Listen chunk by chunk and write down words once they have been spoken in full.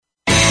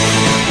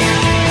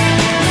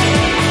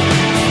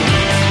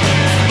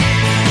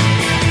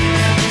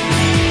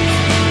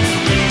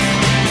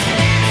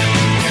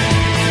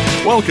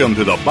Welcome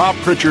to the Bob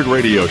Pritchard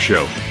Radio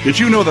Show. Did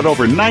you know that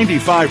over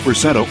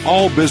 95% of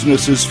all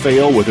businesses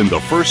fail within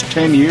the first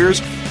 10 years?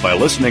 By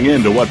listening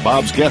in to what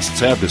Bob's guests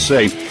have to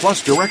say,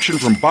 plus direction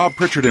from Bob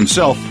Pritchard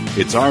himself,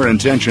 it's our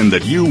intention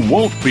that you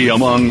won't be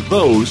among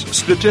those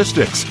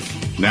statistics.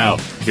 Now,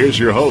 here's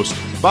your host,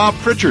 Bob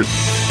Pritchard.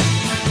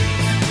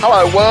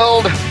 Hello,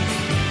 world.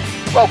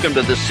 Welcome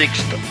to the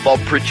 6th Bob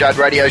Pritchard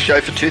Radio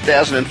Show for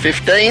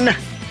 2015.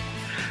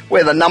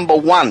 We're the number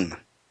one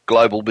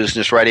global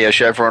business radio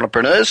show for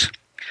entrepreneurs.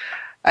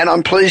 And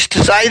I'm pleased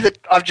to say that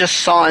I've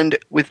just signed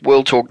with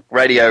World Talk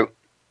Radio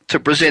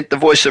to present the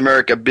Voice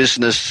America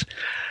Business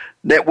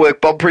Network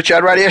Bob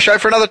Pritchard Radio Show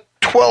for another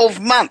 12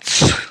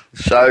 months.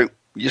 So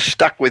you're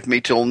stuck with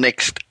me till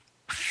next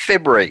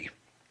February.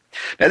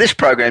 Now, this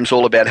program's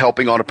all about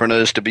helping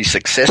entrepreneurs to be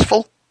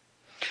successful.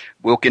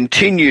 We'll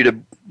continue to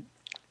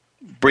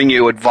bring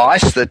you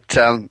advice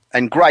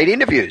and great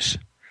interviews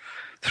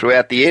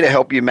throughout the year to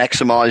help you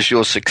maximize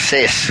your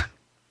success.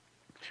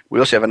 We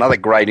also have another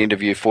great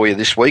interview for you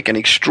this week, an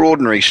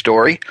extraordinary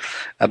story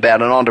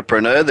about an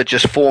entrepreneur that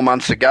just 4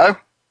 months ago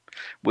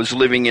was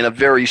living in a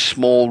very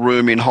small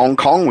room in Hong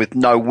Kong with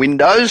no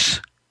windows,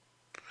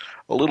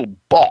 a little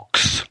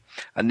box,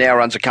 and now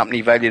runs a company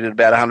valued at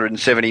about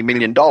 $170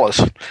 million.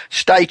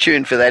 Stay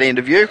tuned for that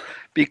interview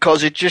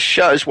because it just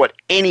shows what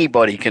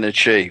anybody can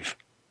achieve.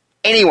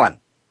 Anyone.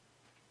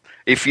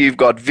 If you've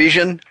got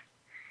vision,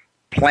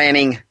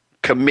 planning,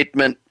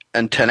 commitment,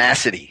 and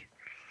tenacity,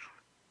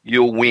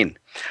 you'll win.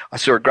 I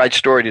saw a great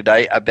story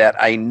today about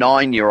a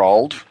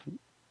 9-year-old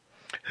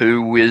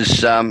who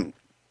has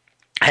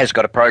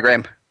got a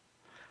program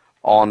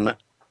on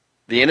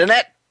the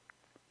internet,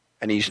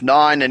 and he's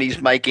 9 and he's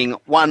making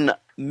 $1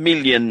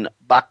 million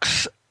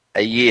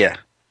a year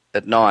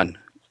at 9.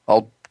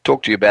 I'll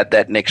talk to you about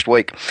that next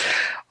week.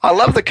 I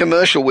love the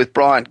commercial with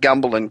Bryant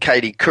Gumbel and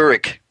Katie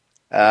Couric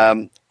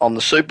on the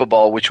Super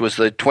Bowl, which was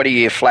the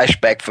 20-year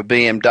flashback for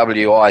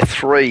BMW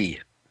i3.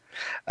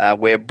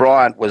 Where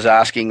Bryant was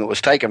asking, it was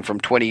taken from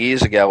 20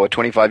 years ago or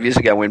 25 years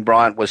ago when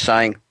Bryant was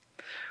saying,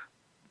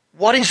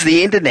 what is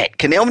the internet?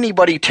 Can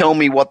anybody tell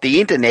me what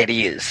the internet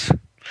is?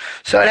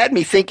 So it had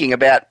me thinking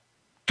about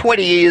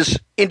 20 years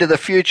into the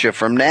future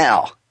from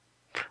now.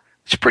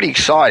 It's pretty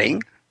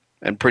exciting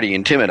and pretty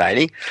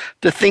intimidating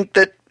to think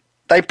that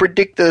they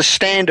predict the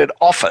standard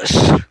office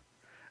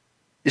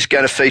is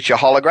going to feature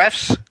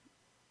holographs,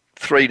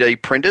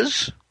 3D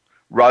printers,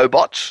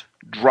 robots,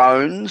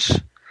 drones,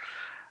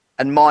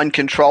 and mind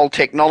control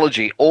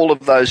technology. All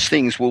of those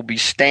things will be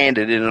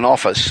standard in an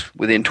office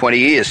within 20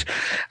 years.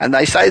 And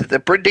they say that the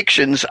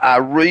predictions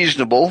are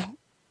reasonable,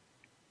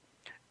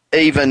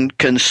 even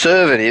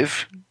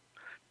conservative,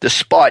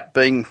 despite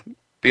being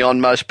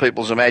beyond most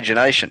people's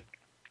imagination.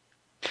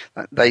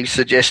 They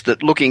suggest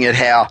that looking at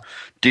how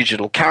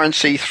digital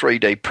currency,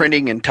 3D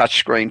printing, and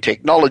touchscreen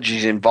technology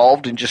is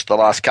involved in just the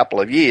last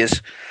couple of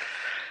years,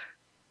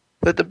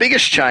 that the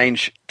biggest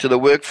change to the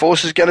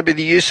workforce is going to be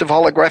the use of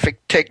holographic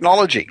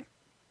technology.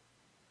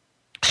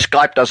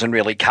 Skype doesn't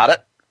really cut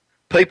it.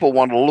 People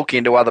want to look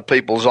into other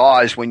people's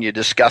eyes when you're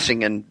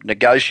discussing and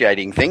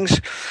negotiating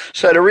things.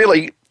 So to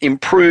really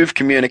improve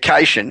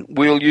communication,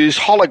 we'll use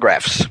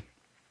holographs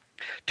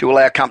to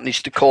allow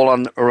companies to call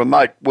on a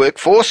remote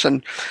workforce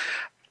and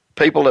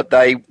people that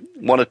they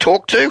want to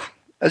talk to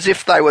as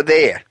if they were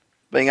there,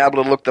 being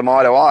able to look them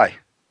eye to eye.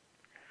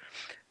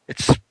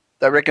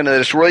 They reckon that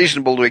it's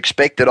reasonable to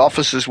expect that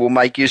offices will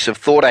make use of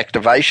thought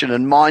activation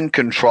and mind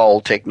control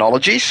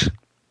technologies.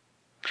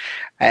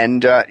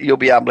 And you'll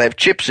be able to have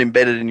chips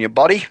embedded in your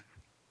body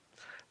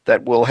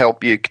that will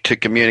help you to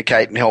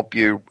communicate and help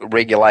you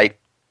regulate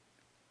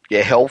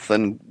your health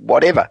and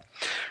whatever.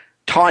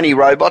 Tiny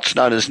robots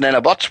known as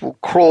nanobots will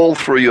crawl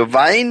through your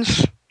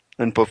veins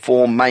and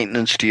perform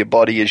maintenance to your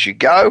body as you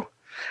go.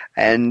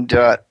 And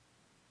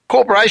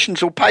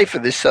corporations will pay for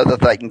this so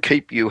that they can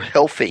keep you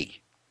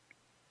healthy.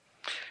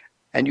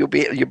 And your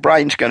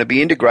brain's going to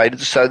be integrated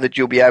so that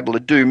you'll be able to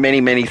do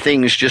many, many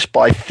things just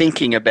by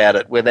thinking about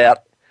it without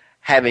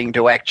having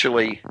to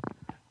actually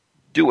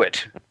do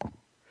it.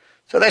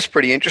 So that's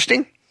pretty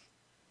interesting.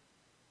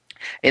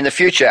 In the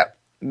future,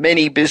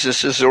 many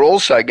businesses are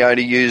also going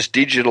to use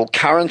digital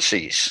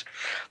currencies.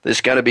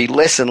 There's going to be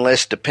less and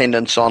less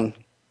dependence on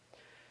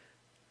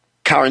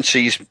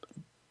country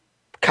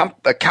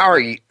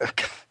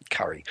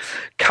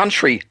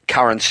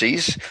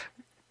currencies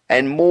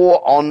and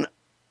more on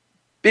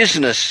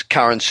business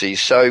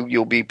currencies. So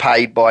you'll be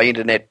paid by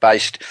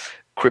internet-based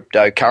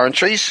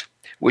cryptocurrencies,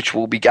 which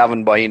will be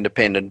governed by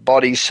independent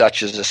bodies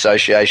such as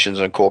associations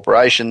and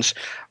corporations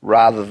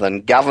rather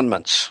than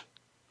governments.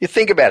 You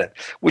think about it.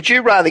 Would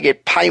you rather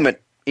get payment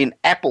in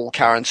Apple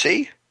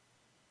currency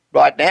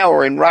right now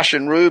or in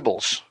Russian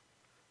rubles?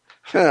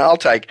 I'll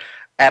take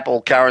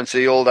Apple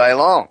currency all day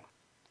long.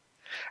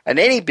 And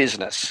any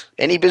business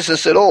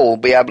at all will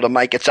be able to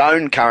make its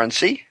own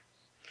currency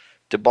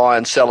to buy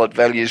and sell at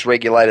values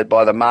regulated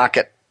by the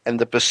market and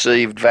the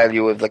perceived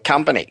value of the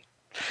company.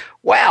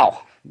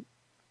 Wow,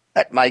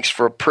 that makes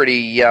for a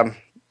pretty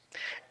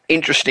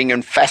interesting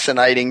and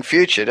fascinating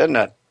future, doesn't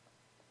it?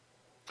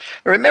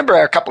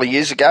 Remember a couple of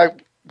years ago,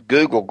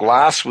 Google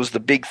Glass was the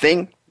big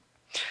thing?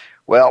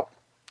 Well,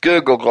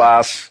 Google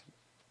Glass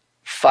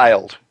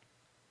failed.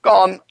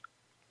 Gone.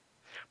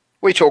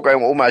 We talk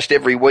almost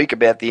every week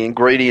about the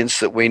ingredients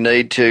that we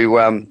need to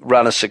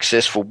run a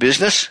successful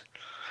business.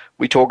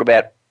 We talk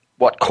about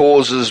what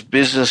causes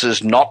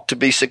businesses not to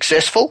be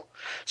successful.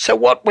 So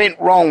what went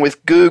wrong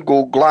with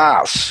Google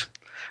Glass?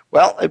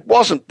 Well, it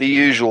wasn't the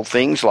usual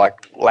things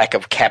like lack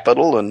of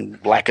capital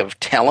and lack of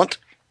talent.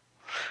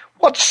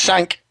 What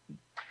sank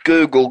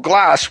Google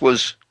Glass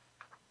was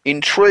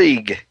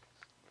intrigue,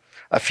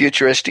 a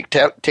futuristic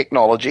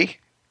technology,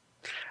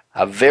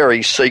 a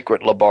very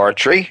secret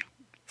laboratory,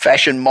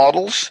 fashion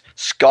models,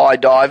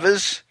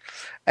 skydivers,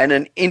 and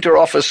an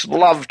inter-office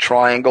love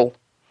triangle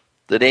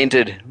that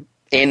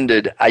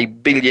ended a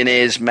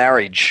billionaire's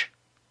marriage.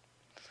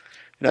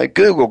 You know,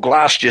 Google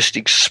Glass just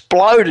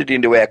exploded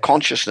into our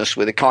consciousness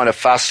with a kind of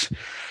fuss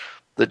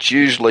that's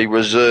usually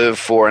reserved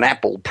for an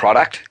Apple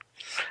product.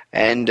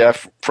 And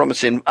from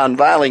its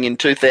unveiling in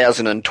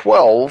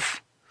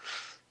 2012,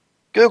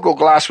 Google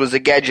Glass was a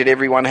gadget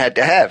everyone had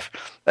to have.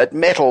 At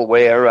Metal,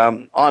 where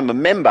I'm a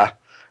member,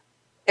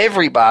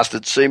 every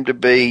bastard seemed to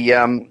be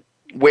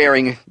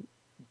wearing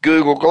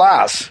Google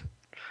Glass.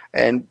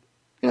 And,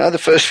 you know, the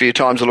first few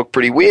times it looked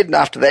pretty weird, and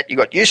after that you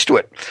got used to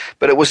it.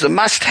 But it was the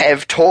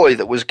must-have toy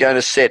that was going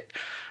to set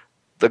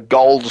the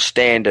gold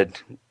standard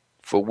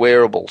for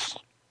wearables.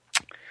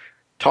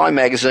 Time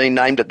magazine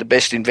named it the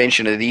best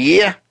invention of the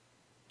year.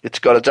 It's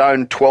got its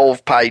own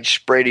 12-page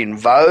spread in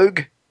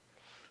Vogue.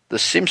 The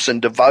Simpson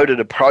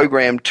devoted a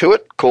program to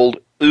it called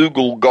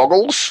Oogle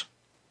Goggles.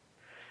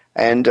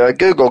 And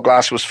Google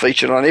Glass was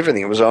featured on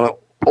everything. It was on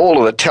all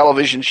of the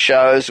television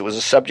shows. It was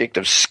a subject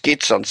of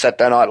skits on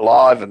Saturday Night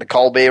Live and the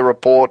Colbert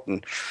Report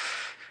and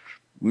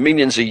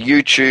millions of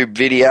YouTube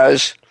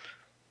videos.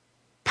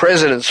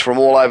 Presidents from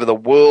all over the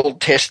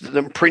world tested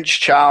them. Prince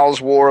Charles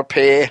wore a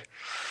pair.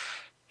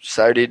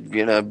 So did,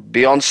 you know,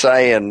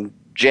 Beyonce and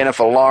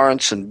Jennifer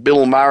Lawrence and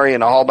Bill Murray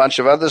and a whole bunch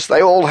of others.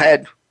 They all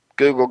had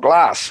Google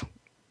Glass.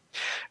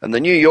 And the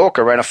New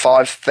Yorker ran a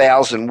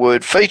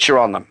 5,000-word feature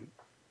on them.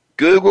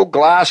 Google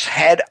Glass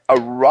had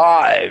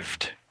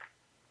arrived.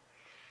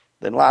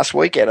 Then last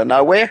week, out of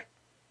nowhere,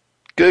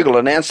 Google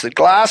announced that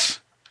Glass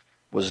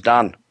was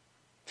done.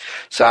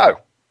 So,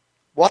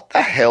 what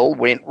the hell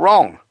went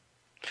wrong?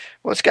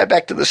 Well, let's go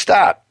back to the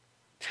start.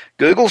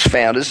 Google's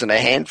founders and a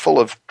handful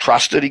of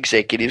trusted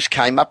executives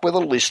came up with a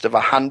list of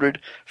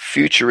 100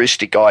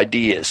 futuristic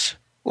ideas.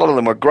 A lot of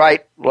them were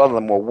great, a lot of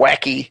them were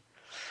wacky,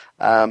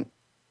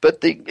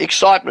 but the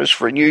excitement was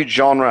for a new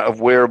genre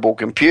of wearable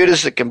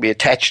computers that can be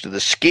attached to the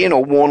skin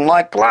or worn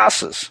like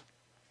glasses.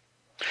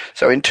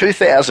 So in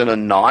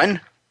 2009,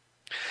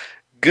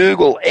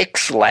 Google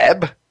X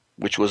Lab,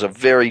 which was a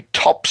very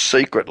top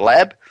secret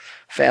lab,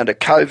 found a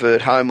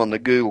covert home on the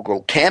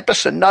Google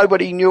campus and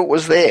nobody knew it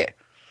was there.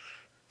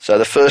 So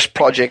the first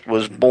project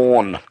was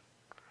born,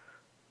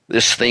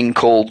 this thing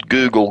called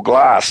Google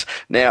Glass.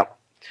 Now,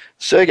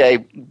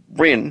 Sergey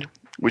Brin,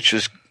 which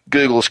is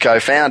Google's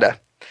co-founder,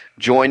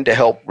 joined to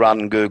help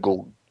run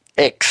Google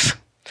X.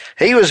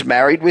 He was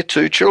married with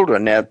 2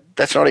 children. Now,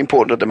 that's not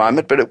important at the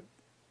moment, but it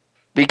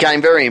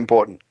became very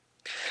important.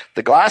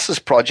 The Glasses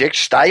project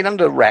stayed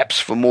under wraps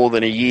for more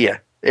than a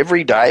year.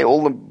 Every day,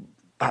 all the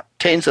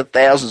tens of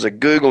thousands of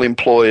Google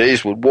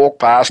employees would walk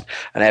past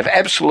and have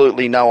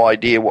absolutely no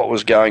idea what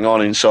was going on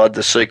inside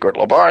the secret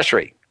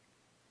laboratory.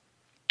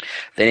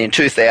 Then in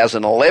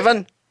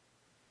 2011,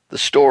 the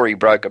story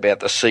broke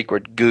about the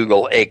secret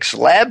Google X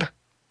Lab.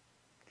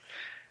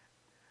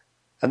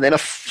 And then a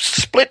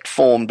split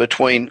formed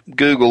between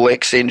Google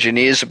X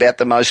engineers about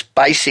the most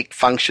basic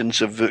functions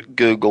of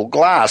Google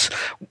Glass.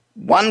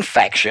 One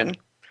faction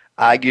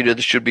argued that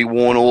it should be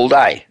worn all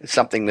day. It's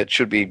something that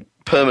should be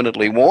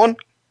permanently worn,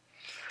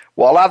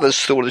 while others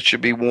thought it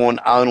should be worn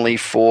only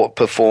for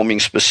performing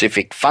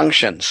specific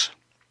functions.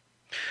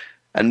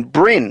 And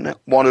Brin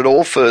wanted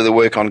all further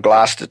work on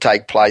glass to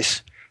take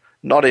place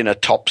not in a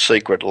top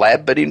secret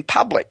lab, but in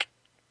public.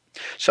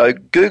 So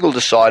Google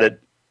decided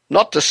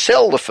not to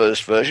sell the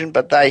first version,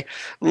 but they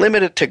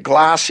limited it to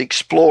glass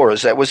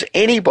explorers. That was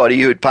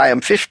anybody who'd pay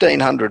them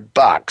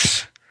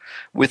 $1,500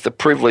 with the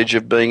privilege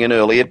of being an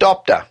early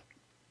adopter.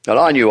 And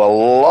I knew a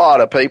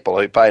lot of people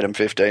who paid them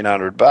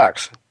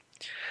 $1,500.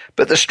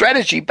 But the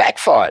strategy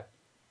backfired.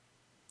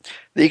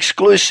 The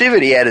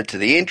exclusivity added to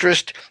the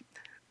interest.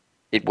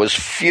 It was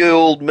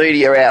fueled.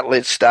 Media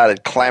outlets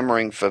started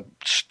clamoring for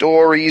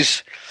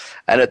stories.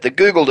 And at the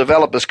Google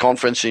Developers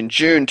Conference in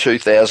June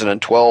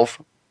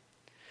 2012,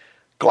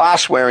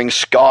 glass-wearing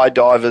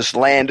skydivers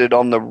landed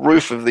on the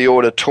roof of the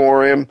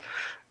auditorium,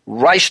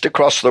 raced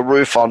across the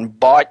roof on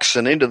bikes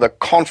and into the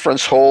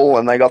conference hall,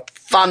 and they got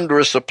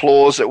thunderous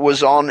applause. It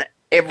was on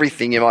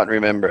everything, you might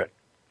remember it.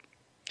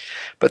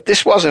 But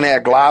this wasn't how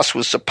glass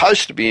was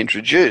supposed to be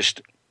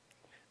introduced.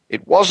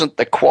 It wasn't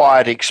the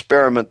quiet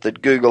experiment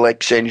that Google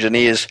X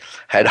engineers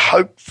had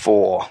hoped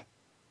for.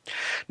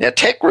 Now,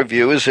 tech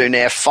reviewers who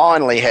now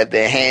finally had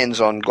their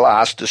hands on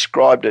glass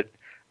described it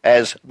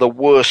as the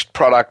worst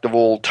product of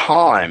all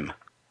time.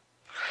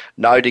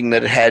 noting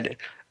that it had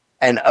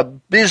an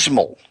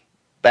abysmal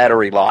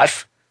battery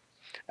life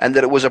and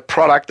that it was a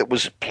product that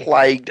was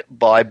plagued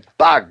by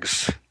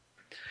bugs.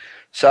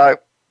 So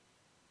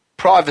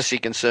privacy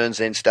concerns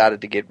then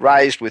started to get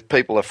raised, with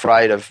people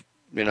afraid of,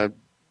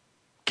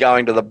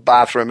 going to the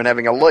bathroom and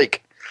having a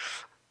leak.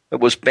 It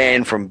was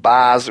banned from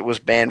bars, it was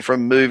banned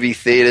from movie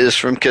theatres,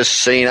 from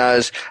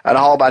casinos, and a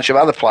whole bunch of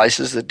other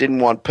places that didn't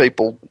want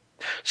people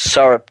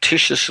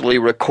surreptitiously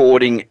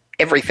recording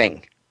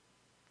everything.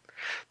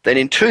 Then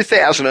in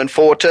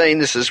 2014,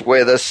 this is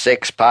where the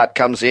sex part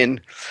comes in,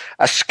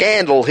 a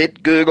scandal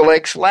hit Google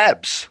X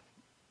Labs.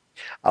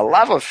 A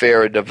love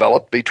affair had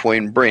developed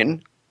between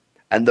Brin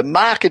and the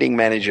marketing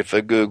manager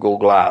for Google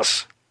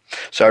Glass.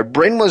 So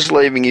Brin was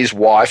leaving his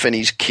wife and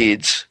his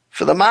kids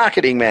for the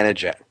marketing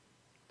manager,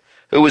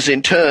 who was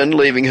in turn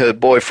leaving her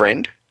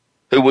boyfriend,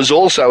 who was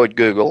also at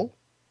Google.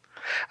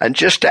 And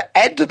just to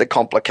add to the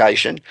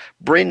complication,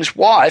 Brin's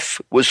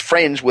wife was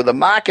friends with a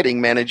marketing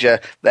manager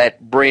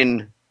that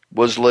Brin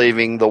was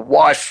leaving the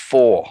wife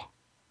for.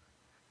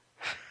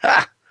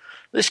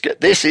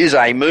 This is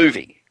a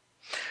movie.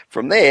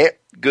 From there,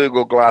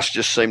 Google Glass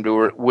just seemed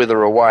to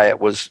wither away. It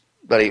was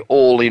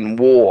all in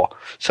war.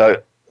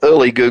 So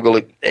early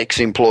Google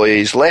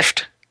ex-employees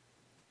left,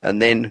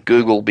 and then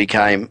Google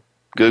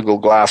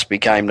Glass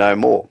became no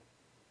more.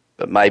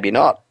 But maybe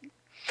not.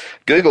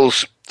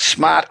 Google's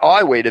Smart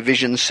Eyewear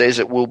division says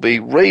it will be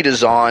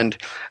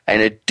redesigned,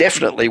 and it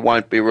definitely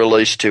won't be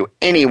released to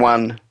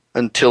anyone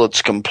until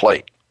it's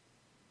complete.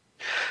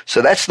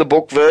 So that's the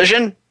book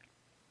version.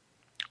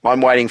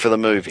 I'm waiting for the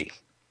movie.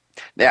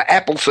 Now,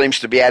 Apple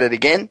seems to be at it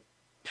again.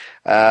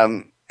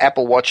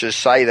 Apple watchers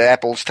say that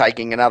Apple's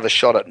taking another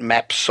shot at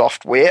Maps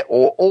software,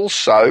 or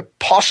also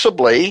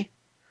possibly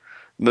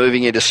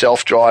moving into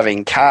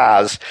self-driving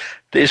cars.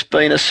 There's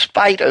been a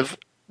spate of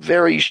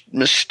very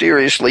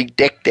mysteriously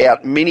decked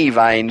out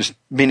minivans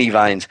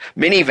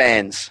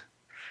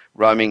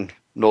roaming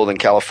Northern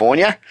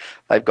California.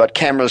 They've got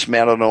cameras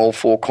mounted on all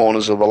four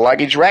corners of the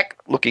luggage rack,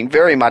 looking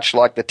very much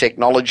like the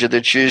technology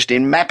that's used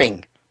in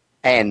mapping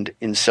and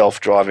in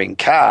self-driving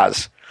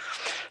cars.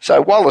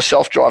 So while the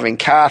self-driving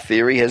car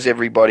theory has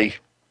everybody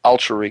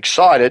ultra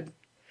excited,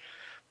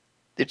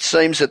 it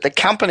seems that the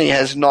company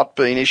has not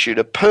been issued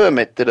a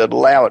permit that would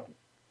allow it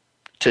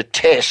to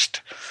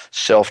test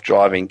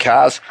self-driving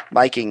cars,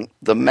 making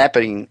the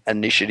mapping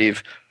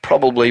initiative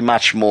probably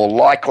much more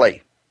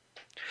likely.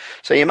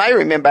 So you may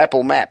remember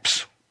Apple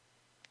Maps,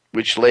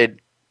 which led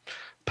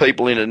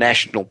people into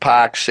national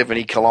parks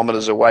 70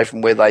 kilometres away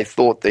from where they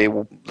thought they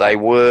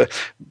were,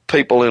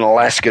 people in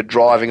Alaska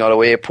driving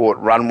onto airport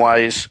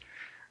runways.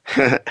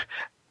 I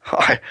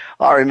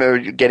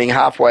remember getting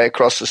halfway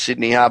across the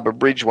Sydney Harbour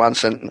Bridge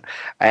once, and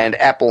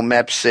Apple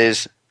Maps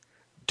says,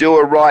 do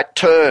a right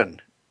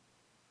turn.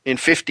 In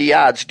 50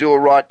 yards, do a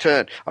right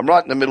turn. I'm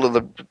right in the middle of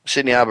the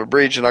Sydney Harbour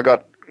Bridge, and I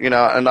got,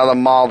 another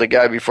mile to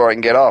go before I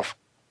can get off.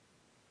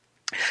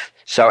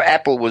 So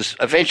Apple was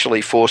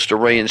eventually forced to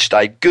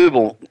reinstate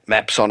Google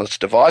Maps on its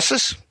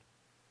devices.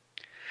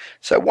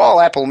 So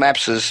while Apple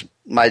Maps has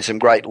made some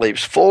great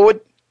leaps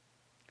forward,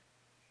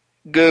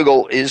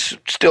 Google is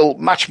still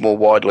much more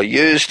widely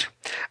used,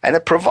 and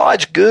it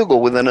provides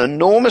Google with an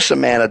enormous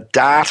amount of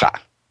data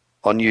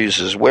on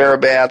users'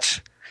 whereabouts,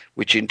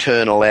 which in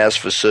turn allows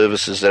for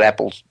services that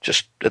Apple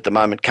just at the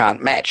moment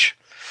can't match.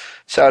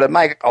 So to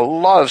make a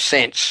lot of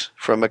sense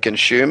from a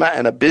consumer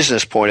and a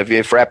business point of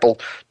view for Apple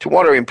to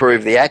want to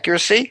improve the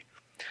accuracy,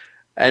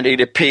 and it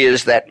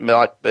appears that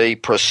might be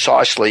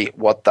precisely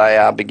what they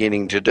are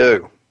beginning to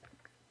do.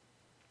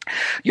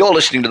 You're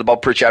listening to the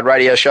Bob Pritchard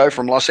Radio Show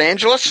from Los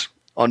Angeles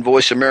on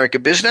Voice America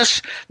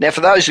Business. Now,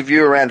 for those of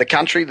you around the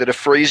country that are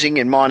freezing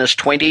in minus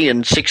 20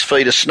 and 6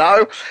 feet of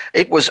snow,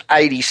 it was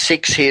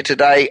 86 here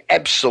today.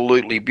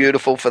 Absolutely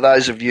beautiful. For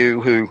those of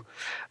you who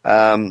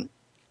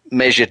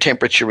measure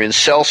temperature in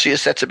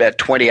Celsius, that's about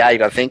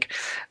 28, I think.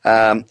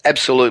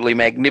 Absolutely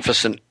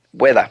magnificent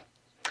weather.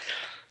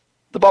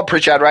 The Bob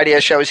Pritchard Radio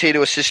Show is here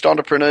to assist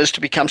entrepreneurs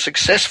to become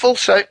successful.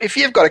 So if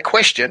you've got a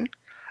question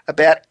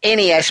about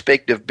any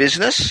aspect of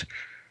business,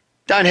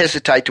 don't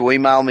hesitate to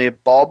email me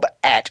at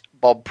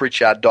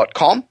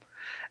bob@bobpritchard.com,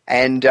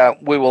 and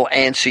we will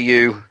answer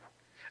you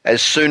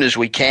as soon as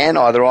we can,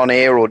 either on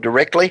air or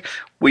directly.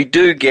 We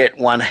do get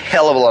one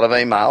hell of a lot of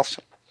emails,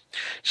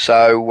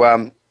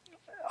 so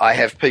I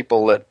have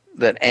people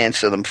that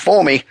answer them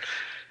for me.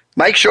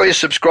 Make sure you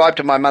subscribe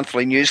to my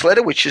monthly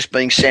newsletter, which is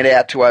being sent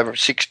out to over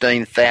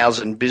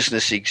 16,000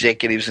 business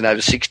executives in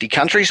over 60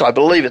 countries. I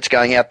believe it's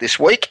going out this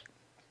week.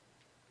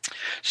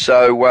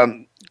 So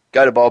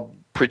go to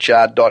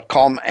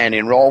bobpritchard.com and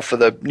enroll for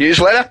the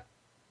newsletter.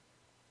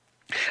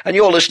 And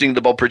you're listening to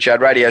the Bob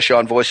Pritchard Radio Show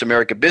on Voice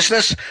America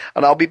Business,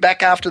 and I'll be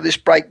back after this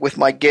break with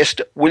my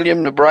guest,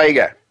 William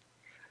Nebrega,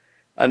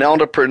 an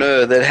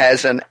entrepreneur that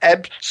has an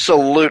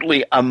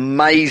absolutely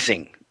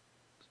amazing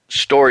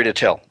story to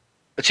tell.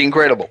 It's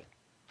incredible.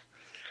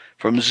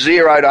 From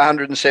 0 to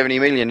 170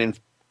 million in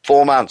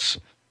 4 months.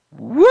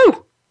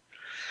 Woo!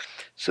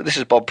 So this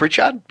is Bob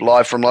Pritchard,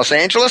 live from Los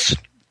Angeles,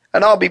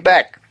 and I'll be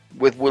back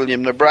with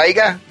William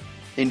Nebrega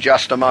in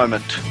just a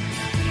moment.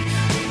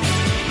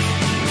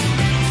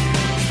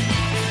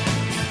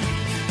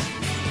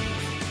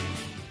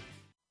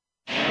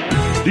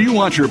 Do you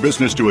want your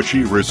business to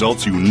achieve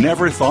results you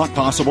never thought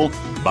possible?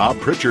 Bob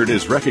Pritchard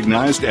is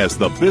recognized as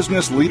the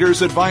Business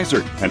Leader's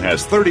Advisor and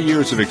has 30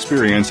 years of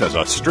experience as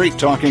a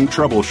straight-talking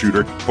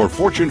troubleshooter for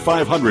Fortune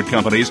 500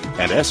 companies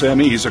and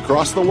SMEs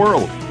across the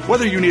world.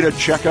 Whether you need a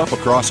checkup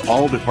across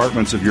all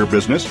departments of your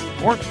business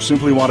or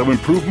simply want to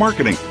improve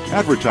marketing,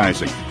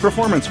 advertising,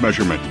 performance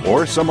measurement,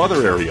 or some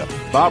other area,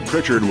 Bob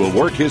Pritchard will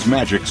work his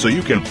magic so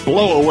you can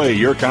blow away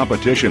your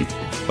competition.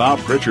 Bob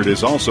Pritchard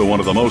is also one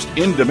of the most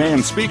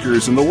in-demand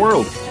speakers in the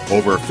world.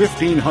 Over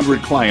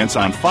 1,500 clients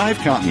on 5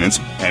 continents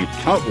and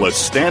countless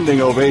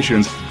standing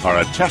ovations are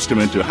a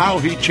testament to how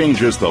he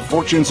changes the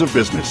fortunes of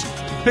business.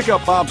 Pick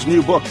up Bob's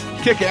new book,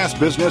 Kick-Ass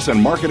Business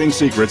and Marketing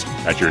Secrets,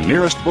 at your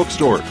nearest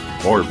bookstore,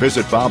 or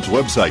visit Bob's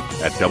website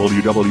at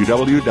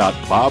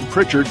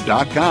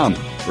www.bobpritchard.com.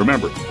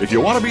 Remember, if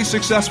you want to be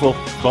successful,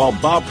 call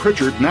Bob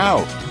Pritchard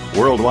now.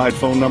 Worldwide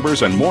phone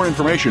numbers and more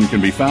information can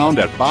be found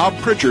at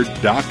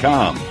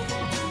bobpritchard.com.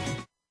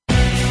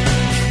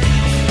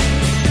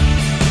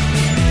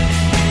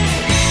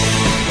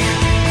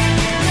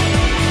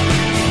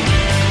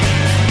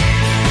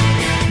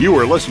 You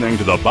are listening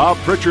to the Bob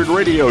Pritchard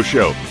Radio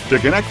Show. To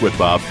connect with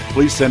Bob,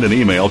 please send an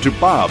email to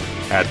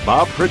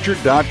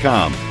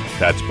bob@bobpritchard.com.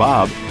 That's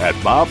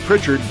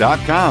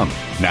bob@bobpritchard.com.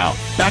 Now,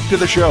 back to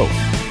the show.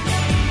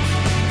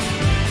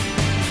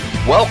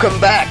 Welcome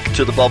back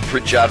to the Bob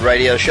Pritchard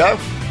Radio Show.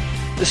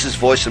 This is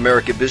Voice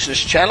America Business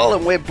Channel,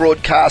 and we're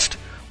broadcast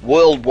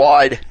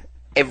worldwide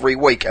every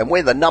week. And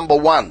we're the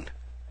 #1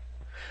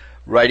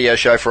 radio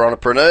show for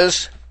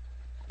entrepreneurs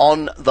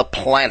on the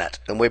planet,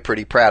 and we're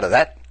pretty proud of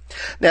that.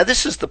 Now,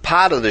 this is the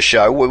part of the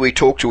show where we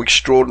talk to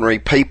extraordinary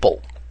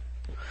people.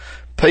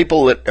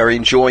 People that are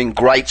enjoying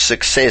great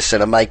success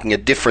and are making a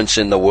difference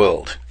in the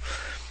world.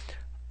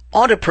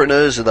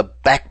 Entrepreneurs are the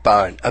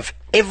backbone of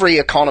every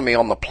economy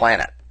on the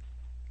planet.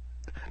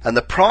 And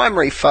the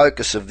primary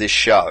focus of this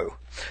show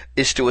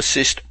is to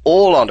assist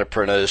all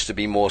entrepreneurs to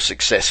be more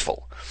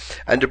successful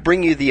and to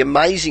bring you the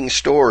amazing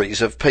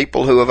stories of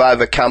people who have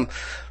overcome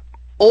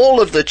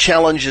all of the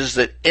challenges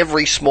that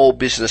every small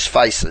business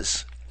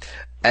faces.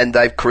 And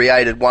they've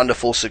created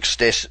wonderful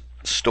success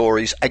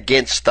stories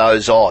against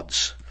those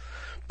odds.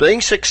 Being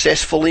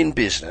successful in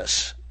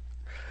business,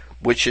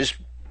 which is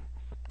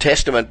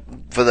testament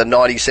for the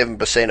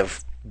 97%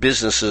 of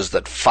businesses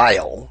that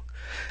fail,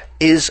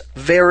 is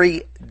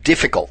very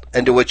difficult.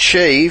 And to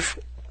achieve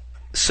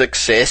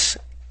success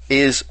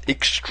is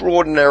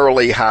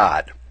extraordinarily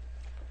hard.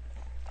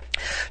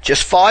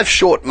 Just 5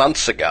 short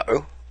months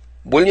ago,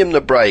 William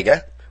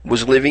Nebrega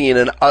was living in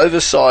an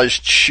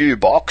oversized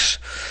shoebox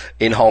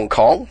in Hong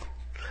Kong.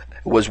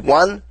 It was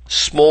one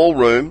small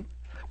room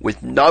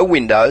with no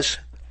windows,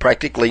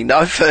 practically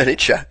no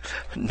furniture,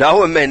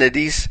 no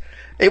amenities.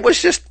 It was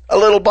just a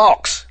little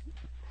box.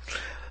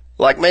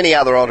 Like many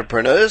other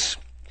entrepreneurs,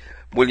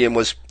 William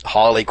was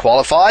highly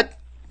qualified,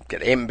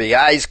 got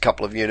MBAs, a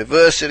couple of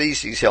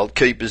universities. He's held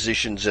key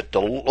positions at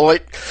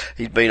Deloitte.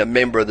 He'd been a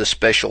member of the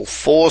Special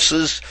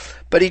Forces,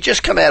 but he'd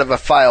just come out of a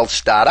failed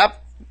startup,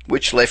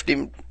 which left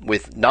him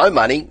with no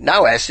money,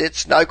 no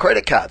assets, no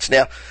credit cards.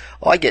 Now,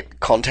 I get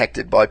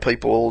contacted by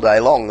people all day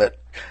long that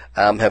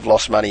have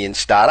lost money in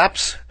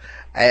startups,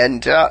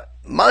 and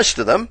most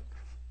of them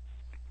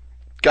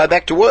go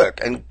back to work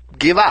and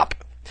give up.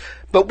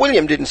 But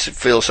William didn't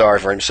feel sorry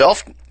for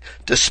himself,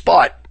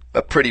 despite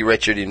a pretty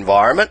wretched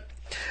environment,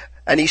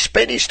 and he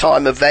spent his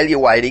time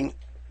evaluating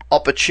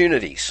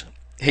opportunities.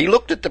 He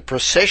looked at the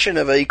procession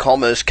of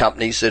e-commerce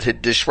companies that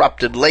had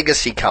disrupted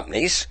legacy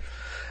companies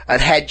and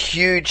had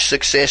huge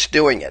success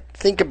doing it.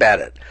 Think about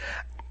it.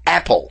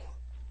 Apple,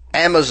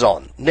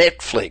 Amazon,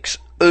 Netflix,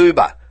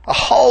 Uber, a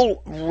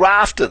whole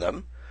raft of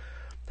them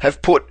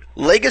have put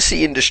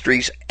legacy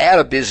industries out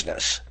of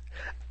business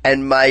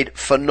and made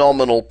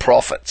phenomenal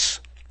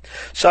profits.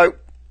 So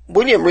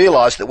William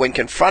realized that when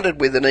confronted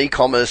with an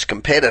e-commerce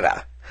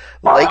competitor,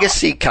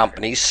 legacy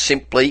companies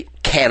simply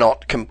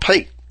cannot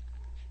compete.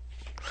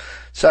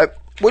 So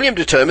William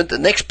determined the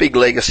next big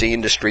legacy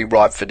industry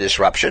ripe for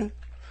disruption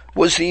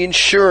was the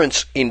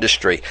insurance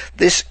industry.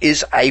 This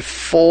is a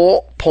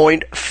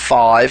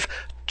 $4.5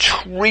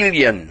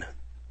 trillion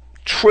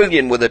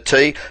with a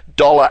T,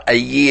 dollar a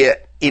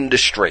year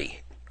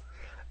industry.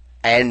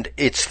 And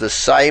it's the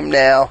same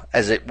now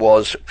as it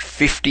was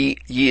 50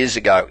 years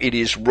ago. It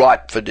is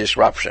ripe for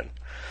disruption.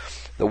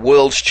 The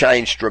world's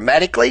changed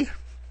dramatically,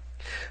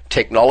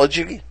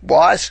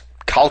 technology-wise,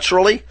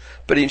 culturally,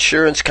 but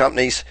insurance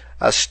companies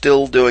are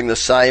still doing the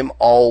same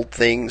old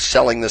things,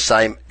 selling the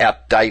same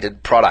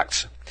outdated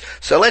products.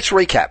 So let's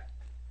recap.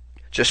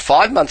 Just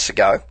 5 months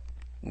ago,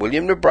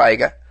 William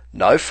Nebrega,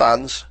 no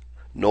funds,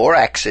 nor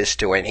access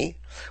to any,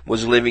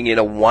 was living in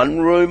a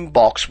one-room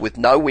box with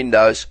no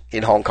windows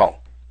in Hong Kong.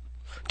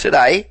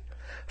 Today,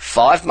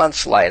 5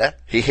 months later,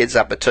 he heads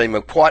up a team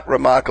of quite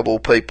remarkable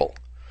people.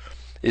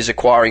 He's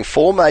acquiring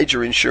 4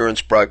 major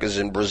insurance brokers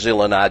in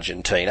Brazil and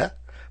Argentina,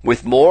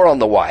 with more on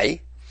the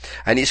way.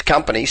 and his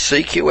company,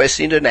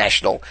 CQS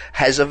International,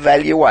 has a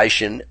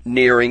valuation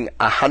nearing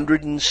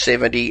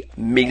 $170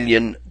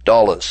 million.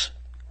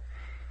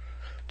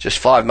 Just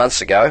 5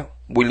 months ago,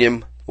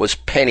 William was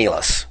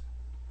penniless.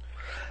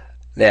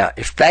 Now,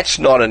 if that's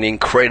not an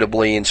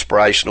incredibly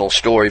inspirational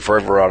story for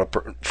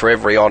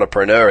every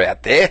entrepreneur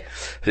out there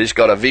who's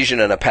got a vision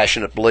and a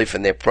passionate belief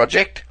in their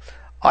project,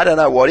 I don't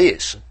know what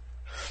is.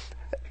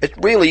 It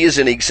really is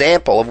an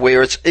example of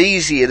where it's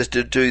easier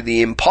to do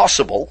the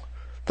impossible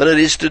than it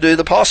is to do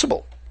the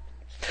possible.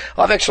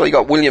 I've actually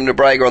got William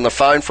Nebrega on the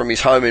phone from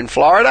his home in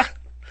Florida.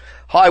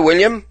 Hi,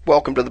 William.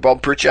 Welcome to the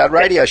Bob Pritchard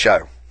Radio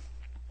Show.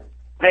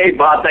 Hey,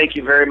 Bob. Thank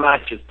you very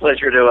much. It's a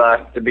pleasure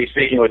to be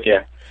speaking with you.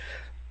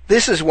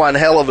 This is one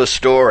hell of a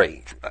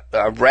story.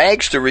 A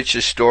rags to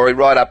riches story,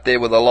 right up there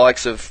with the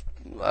likes of,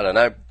 I don't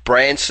know,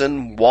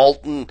 Branson,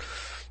 Walton,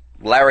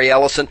 Larry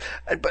Ellison.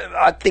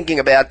 I'm thinking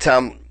about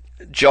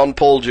John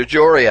Paul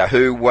Jojoria,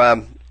 who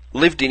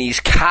lived in his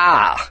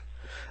car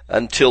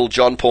until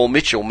John Paul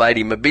Mitchell made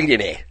him a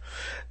billionaire.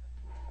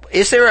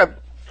 Is there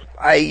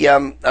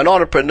an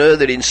entrepreneur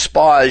that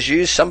inspires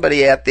you,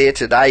 somebody out there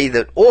today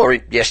or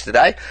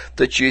yesterday,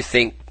 that you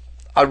think,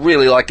 I'd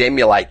really like to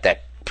emulate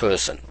that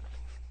person?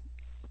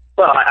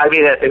 Well, I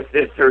mean,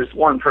 if there's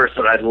one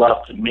person I'd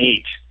love to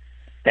meet,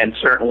 and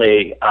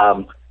certainly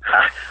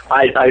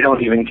I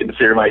don't even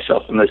consider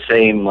myself in the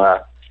same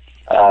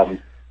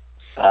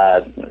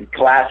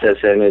class as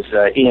him, is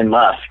Elon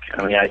Musk.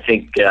 I mean, I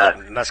think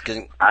Musk is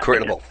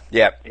incredible.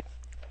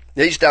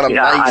 He's done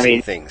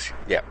amazing things.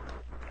 Yeah,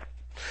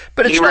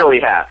 but he really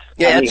has.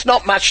 Yeah, I mean, it's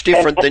not much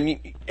different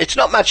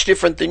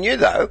than you,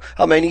 though.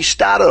 I mean, he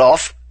started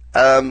off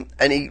and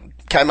he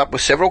came up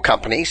with several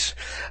companies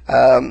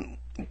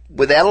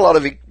without a lot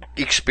of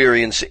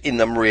experience in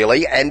them,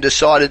 really, and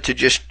decided to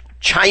just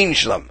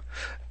change them.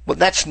 Well,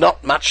 that's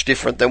not much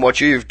different than what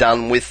you've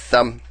done with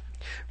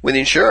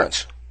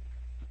insurance.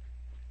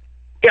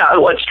 Yeah,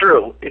 well, it's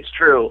true. It's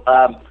true.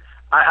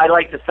 I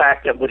like the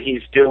fact that what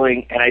he's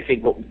doing, and I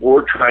think what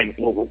we're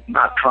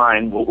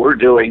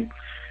doing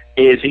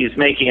is he's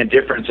making a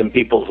difference in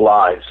people's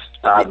lives.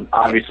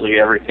 Obviously,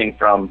 everything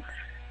from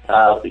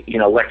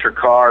electric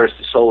cars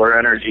to solar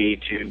energy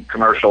to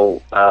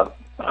commercial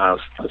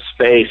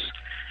space.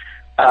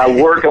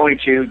 We're going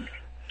to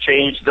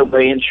change the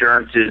way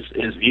insurance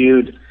is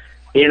viewed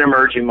in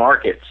emerging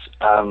markets.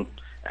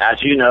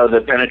 As you know,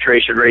 the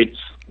penetration rate's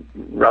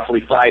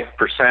roughly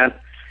 5%.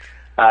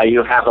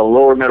 You have a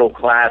lower middle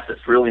class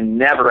that's really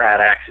never had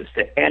access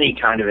to any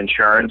kind of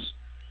insurance.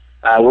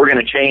 We're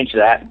going to change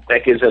that.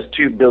 That gives us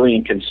 2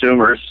 billion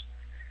consumers,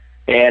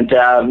 and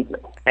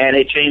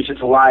it changes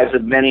the lives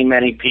of many,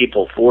 many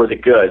people for the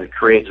good. It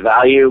creates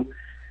value.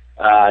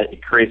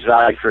 It creates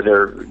value for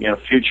their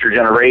future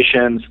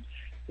generations.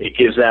 It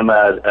gives them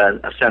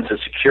a sense of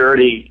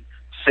security,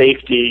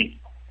 safety,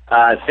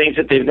 things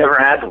that they've never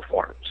had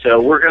before. So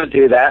we're going to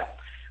do that.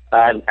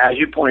 As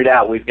you pointed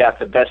out, we've got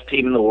the best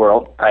team in the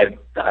world.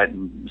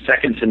 I'm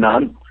second to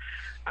none.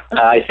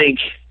 I think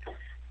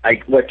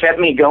what kept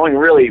me going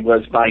really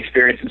was my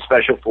experience in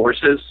special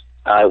forces.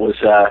 It was,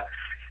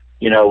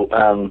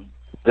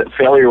 that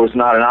failure was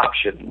not an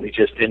option. We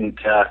just didn't.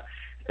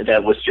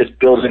 That was just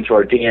built into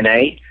our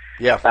DNA.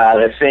 Yeah.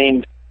 The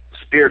same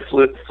spirit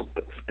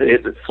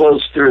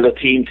flows through the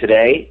team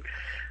today.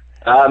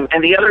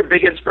 And the other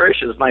big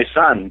inspiration is my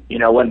son.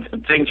 When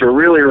things were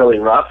really, really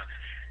rough,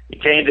 he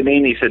came to me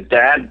and he said,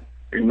 "Dad,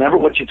 remember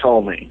what you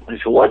told me?" I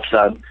said, "What,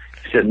 son?"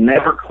 He said,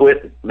 "Never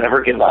quit,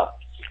 never give up."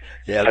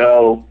 Yeah.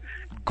 So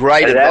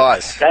great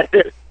advice. That's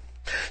it.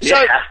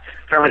 So, yeah,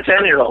 from a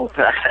 10-year-old.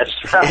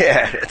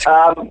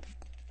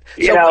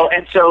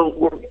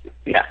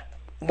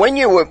 When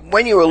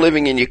you were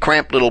living in your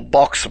cramped little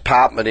box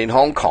apartment in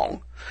Hong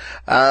Kong,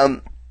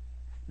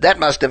 that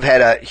must have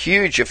had a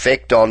huge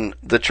effect on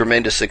the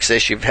tremendous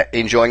success you're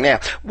enjoying now.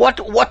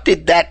 What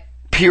did that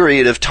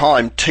period of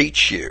time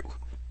teach you?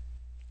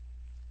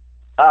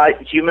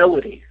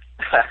 Humility.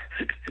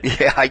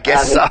 Yeah, I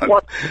guess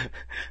so.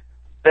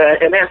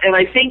 And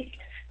I think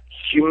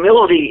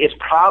humility is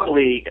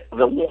probably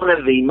one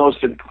of the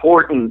most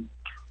important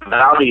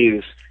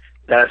values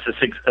that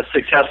a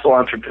successful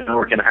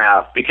entrepreneur can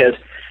have, because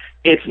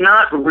it's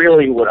not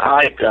really what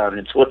I've done,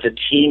 it's what the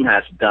team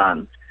has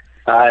done.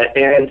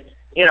 And,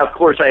 of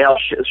course, I help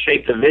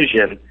shape the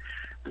vision.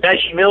 That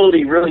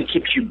humility really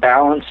keeps you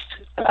balanced.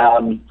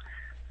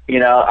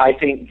 I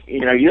think,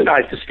 you and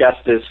I have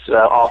discussed this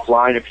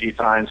offline a few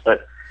times,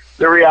 but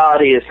the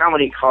reality is, how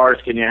many cars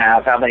can you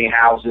have? How many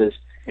houses?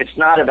 It's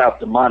not about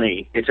the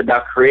money. It's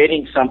about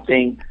creating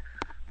something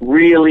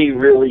really,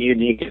 really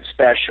unique and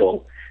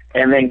special,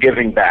 and then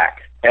giving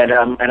back. And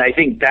I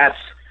think that's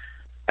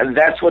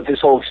what this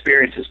whole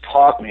experience has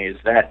taught me, is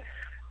that,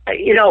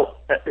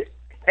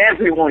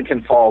 everyone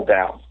can fall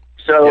down.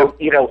 So,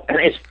 and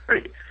it's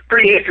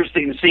pretty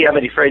interesting to see how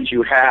many friends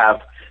you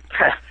have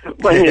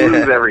when you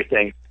lose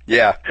everything.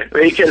 Yeah.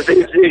 Because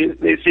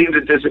they seem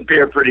to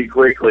disappear pretty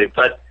quickly.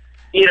 But,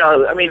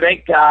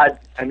 thank God.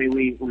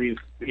 We've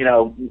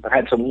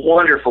had some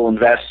wonderful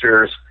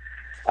investors.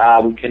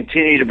 We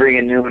continue to bring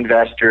in new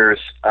investors.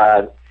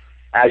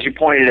 As you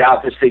pointed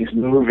out, this thing's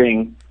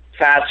moving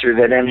faster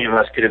than any of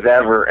us could have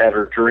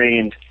ever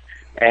dreamed.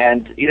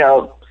 And,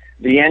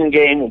 the end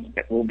game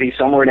will be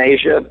somewhere in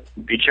Asia,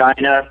 be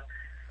China.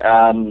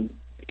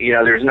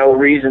 There's no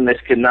reason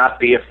this could not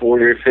be a $40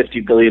 or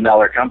 $50 billion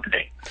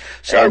company.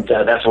 And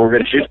that's what we're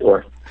going to shoot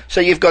for.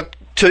 So you've got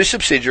two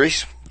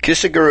subsidiaries,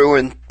 Kisaguru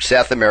in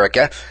South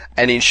America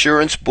and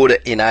Insurance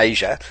Buddha in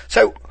Asia.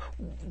 So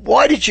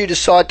why did you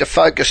decide to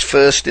focus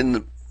first in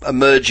the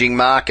emerging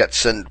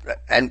markets, and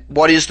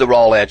what is the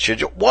rollout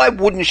schedule? Why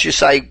wouldn't you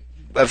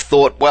have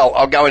thought, well,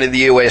 I'll go into the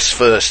US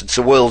first, it's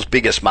the world's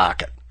biggest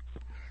market?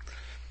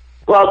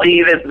 Well,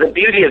 the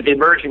beauty of the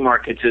emerging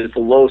markets is the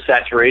low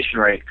penetration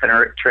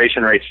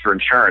rates for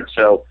insurance.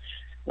 So,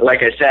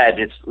 like I said,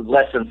 it's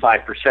less than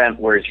 5%,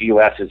 whereas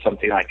U.S. is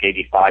something like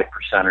 85%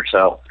 or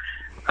so.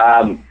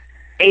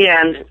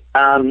 And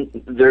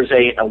there's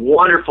a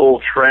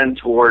wonderful trend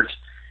towards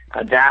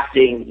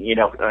adapting,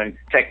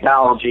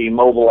 technology,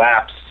 mobile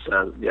apps,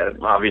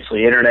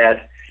 obviously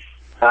internet,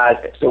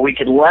 so we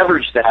can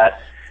leverage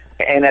that.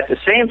 And at the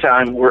same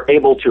time, we're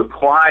able to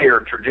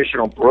acquire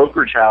traditional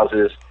brokerage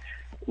houses,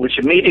 which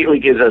immediately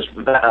gives us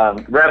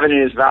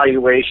revenues,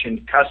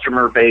 valuation,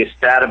 customer base,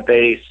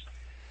 database,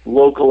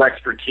 local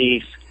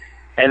expertise,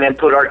 and then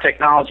put our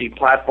technology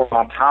platform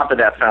on top of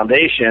that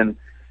foundation,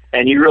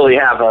 and you really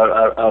have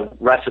a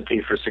recipe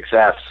for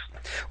success.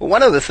 Well,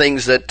 one of the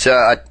things that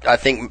I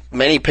think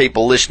many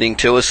people listening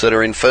to us that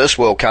are in first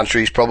world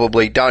countries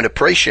probably don't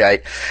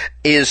appreciate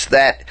is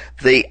that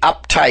the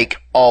uptake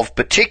of,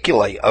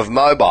 particularly of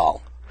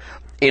mobile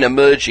in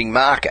emerging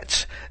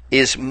markets,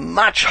 is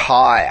much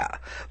higher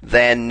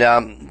than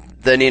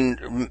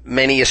in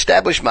many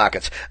established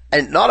markets.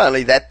 And not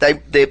only that,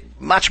 they're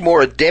much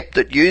more adept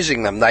at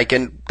using them. They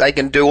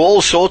can do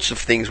all sorts of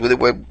things with it,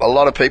 where a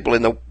lot of people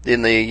in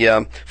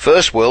the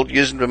first world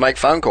use them to make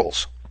phone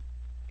calls.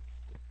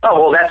 Oh,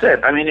 well, that's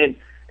it. I mean,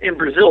 in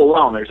Brazil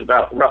alone, there's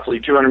about roughly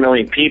 200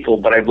 million people,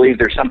 but I believe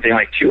there's something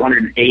like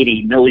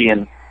 280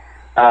 million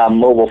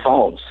mobile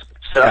phones.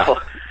 So,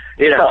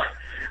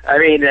 I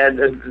mean,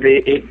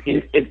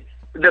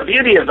 the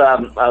beauty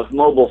of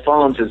mobile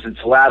phones is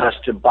it's allowed us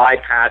to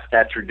bypass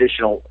that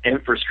traditional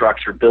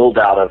infrastructure build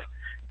out of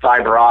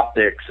fiber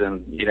optics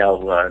and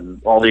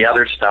all the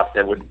other stuff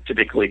that would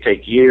typically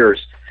take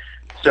years.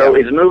 So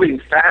it's moving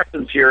fast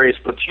and furious.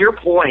 But to your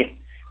point,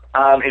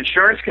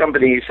 insurance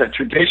companies have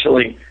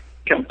traditionally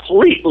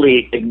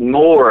completely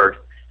ignored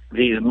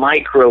these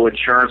micro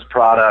insurance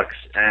products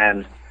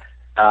and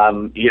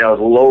the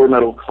lower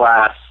middle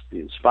class,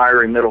 the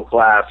aspiring middle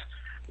class,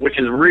 which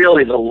is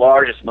really the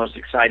largest, most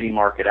exciting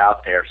market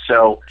out there.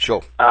 So,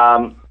 sure.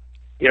 And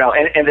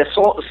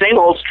the same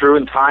holds true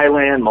in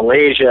Thailand,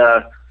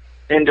 Malaysia,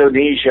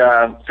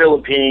 Indonesia,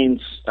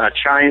 Philippines,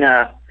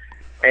 China,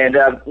 and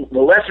the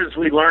lessons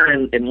we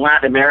learn in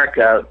Latin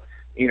America,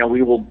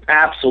 we will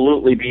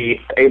absolutely be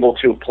able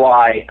to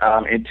apply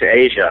into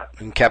Asia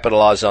and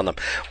capitalize on them.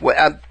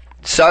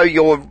 So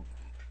you're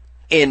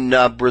in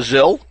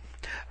Brazil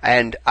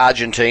and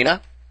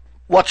Argentina.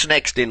 What's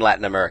next in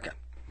Latin America?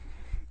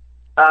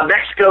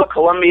 Mexico,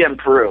 Colombia, and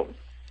Peru.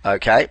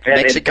 Okay,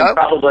 and Mexico?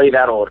 Probably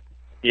that order.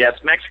 Yes,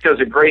 Mexico's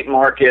a great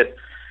market,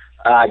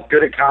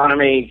 good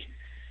economy,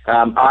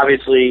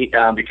 obviously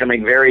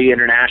becoming very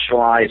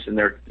internationalized in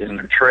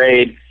their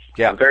trade.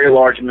 Yeah. Very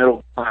large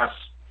middle class,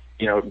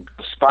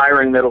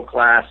 aspiring middle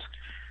class.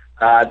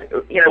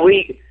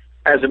 We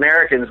as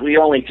Americans, we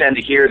only tend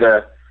to hear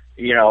the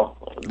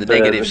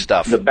negative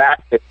stuff, the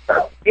bad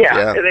stuff.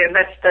 Yeah. And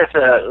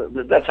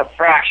that's a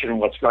fraction of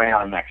what's going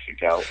on in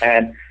Mexico.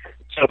 And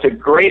so it's a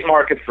great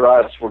market for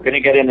us. We're going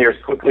to get in there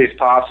as quickly as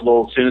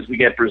possible as soon as we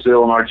get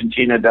Brazil and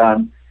Argentina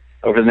done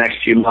over the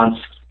next few months.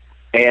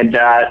 And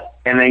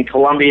then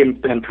Colombia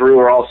and Peru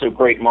are also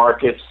great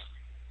markets.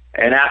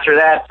 And after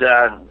that,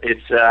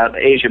 it's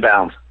Asia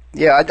bound.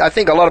 Yeah, I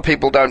think a lot of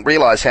people don't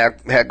realize how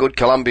good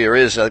Colombia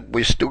is.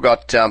 We've still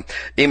got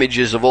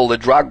images of all the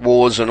drug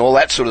wars and all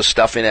that sort of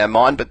stuff in our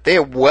mind, but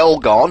they're well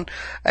gone,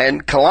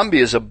 and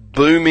Colombia's a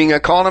booming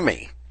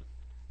economy.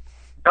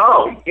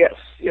 Oh, yes.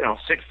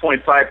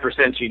 6.5%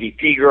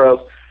 GDP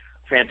growth,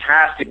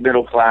 fantastic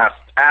middle class,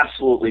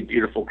 absolutely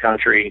beautiful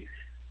country.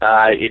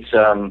 It's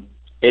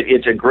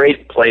a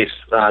great place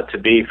to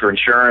be for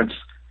insurance,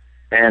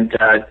 and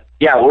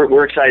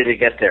we're excited to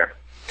get there.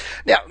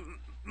 Now,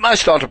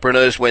 most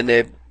entrepreneurs, when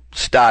they're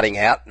starting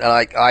out, and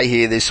I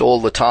hear this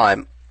all the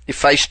time, you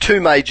face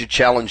two major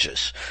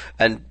challenges,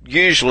 and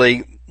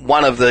usually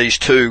one of these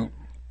two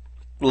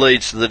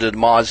leads to the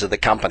demise of the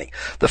company.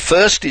 The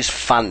first is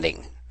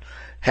funding.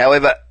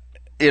 However,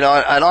 and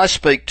I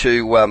speak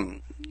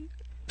to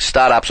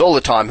startups all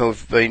the time who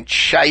have been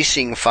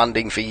chasing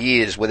funding for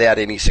years without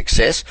any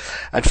success,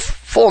 and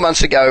 4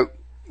 months ago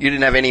you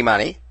didn't have any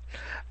money,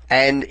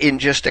 and in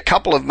just a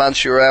couple of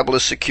months you were able to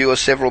secure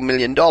several $1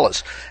 million.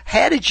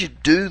 How did you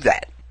do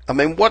that? I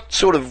mean, what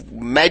sort of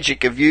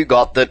magic have you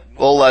got that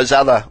all those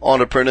other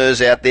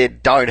entrepreneurs out there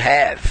don't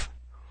have?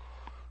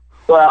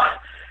 Well,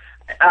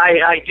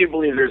 I do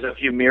believe there's a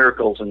few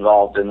miracles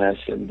involved in this,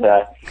 and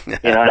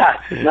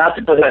not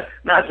to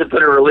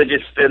put a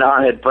religious spin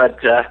on it, but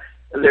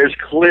there's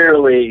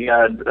clearly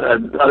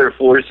other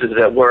forces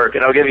at work.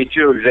 And I'll give you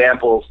two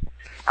examples.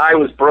 I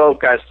was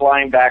broke. I was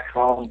flying back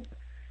home,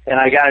 and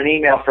I got an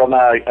email from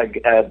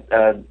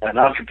an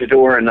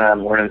entrepreneur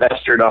or an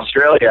investor in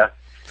Australia.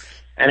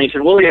 And he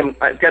said, William,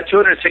 I've got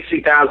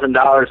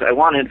 $260,000. I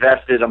want to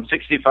invest it. I'm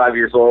 65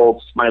 years old.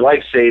 It's my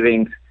life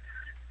savings.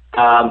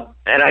 And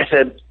I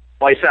said,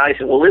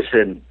 well,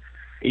 listen,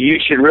 you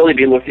should really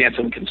be looking at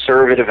some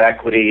conservative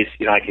equities.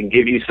 I can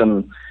give you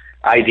some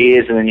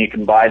ideas, and then you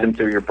can buy them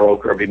through your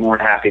broker. I'd be more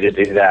than happy to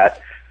do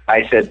that.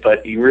 I said,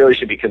 but you really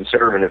should be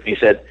conservative. He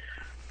said,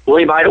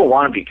 William, I don't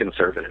want to be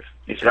conservative.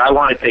 He said, I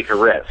want to take a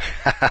risk.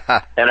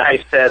 And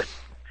I said,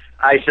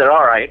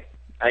 all right.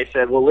 I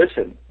said, well,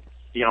 listen,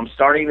 I'm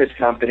starting this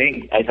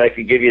company. I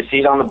could give you a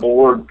seat on the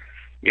board,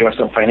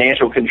 some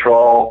financial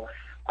control.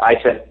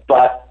 I said,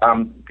 but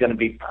I'm going to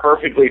be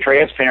perfectly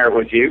transparent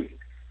with you.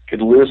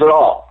 Could lose it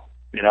all,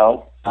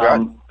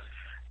 Right.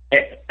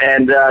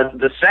 And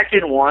the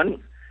second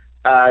one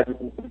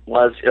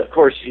was, of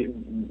course,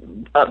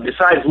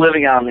 besides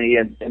living on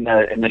in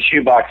the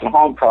shoebox in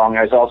Hong Kong,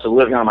 I was also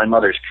living on my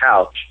mother's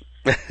couch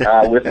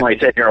with my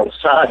 10-year-old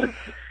son.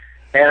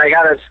 And I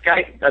got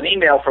an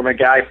email from a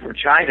guy from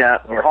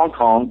China or Hong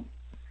Kong,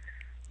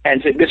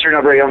 and said, Mr.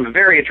 Nobrega, I'm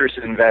very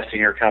interested in investing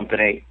in your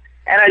company.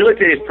 And I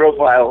looked at his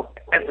profile,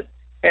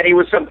 and he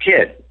was some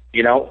kid,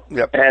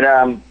 Yep. And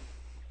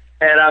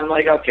I'm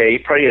like, okay, he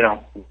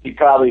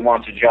probably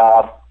wants a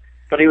job,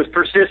 but he was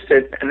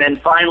persistent. And then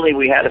finally,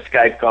 we had a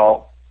Skype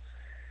call,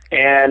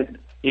 and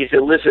he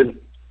said, listen,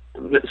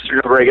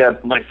 Mr.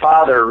 Nobrega, my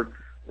father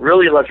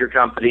really loves your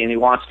company, and he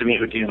wants to meet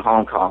with you in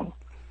Hong Kong.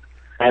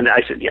 And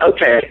I said, yeah,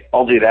 okay,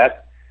 I'll do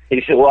that. And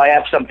he said, well, I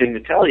have something to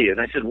tell you. And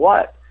I said,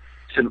 what?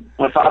 He said,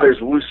 my father's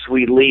Wu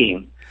Sui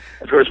Lin.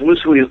 Of course, Wu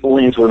Sui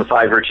Lin is one of the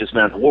 5 richest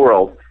men in the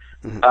world.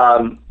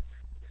 Mm-hmm.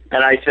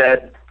 And I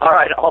said, all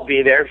right, I'll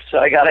be there. So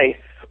I got a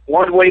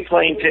one-way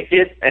plane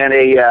ticket and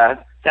a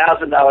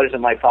 $1,000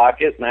 in my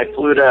pocket, and I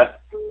flew to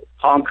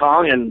Hong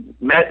Kong and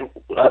met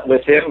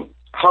with him,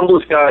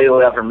 humblest guy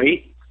you'll ever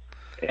meet.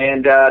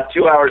 And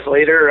 2 hours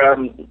later, I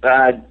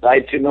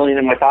had $2 million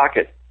in my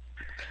pocket.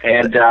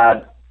 And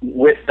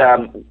with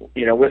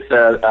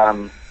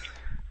the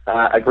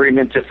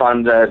agreement to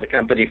fund the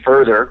company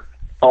further.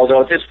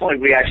 Although at this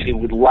point we actually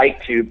would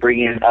like to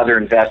bring in other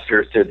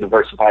investors to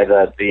diversify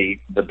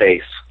the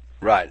base.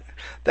 Right.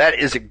 That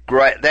is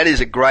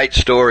a great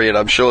story, and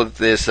I'm sure that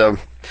there's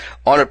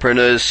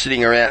entrepreneurs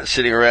sitting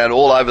around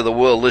all over the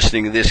world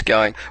listening to this,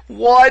 going,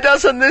 "Why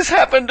doesn't this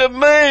happen to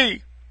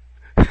me?"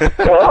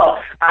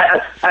 Well,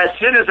 as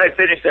soon as I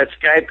finished that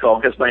Skype call,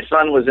 because my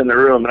son was in the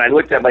room, and I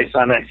looked at my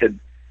son and I said,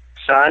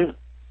 "Son,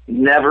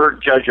 never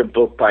judge a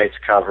book by its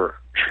cover."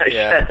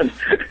 Yeah.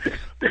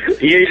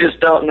 You just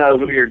don't know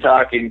who you're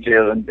talking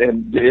to, and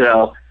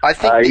I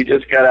think you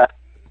just gotta.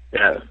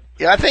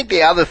 Yeah, I think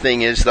the other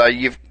thing is though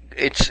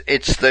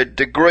it's the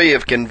degree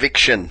of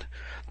conviction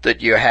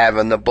that you have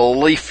and the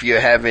belief you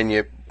have in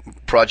your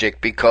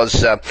project.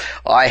 Because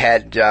I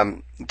had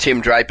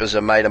Tim Draper's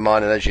a mate of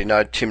mine, and as you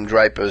know, Tim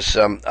Draper's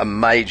a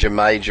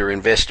major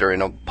investor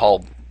in a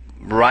whole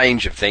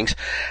range of things,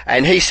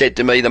 and he said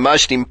to me the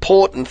most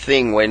important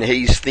thing when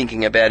he's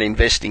thinking about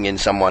investing in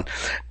someone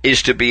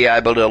is to be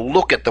able to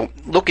look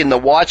in the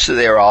whites of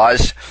their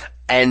eyes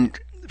and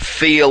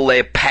feel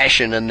their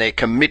passion and their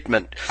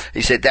commitment.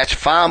 He said that's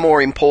far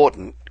more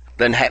important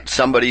than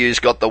somebody who's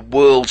got the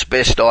world's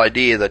best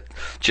idea that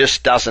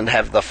just doesn't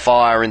have the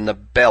fire in the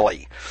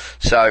belly.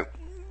 So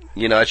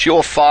it's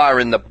your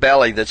fire in the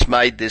belly that's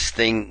made this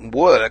thing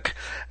work,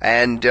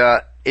 and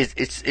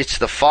it's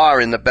the fire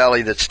in the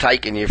belly that's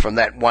taken you from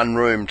that one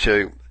room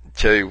to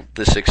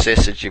the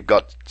success that you've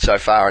got so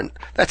far, and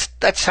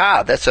that's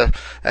hard. That's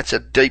a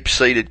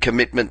deep-seated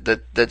commitment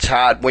that's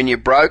hard. When you're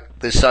broke,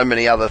 there's so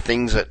many other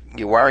things that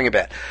you're worrying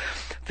about.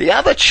 The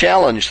other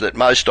challenge that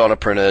most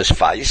entrepreneurs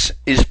face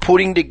is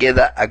putting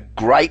together a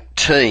great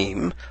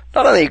team.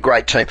 Not only a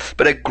great team,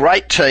 but a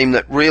great team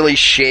that really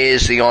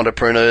shares the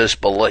entrepreneur's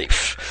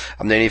belief.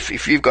 I mean,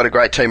 if you've got a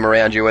great team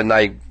around you and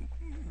they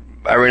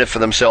are in it for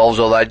themselves,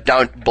 or they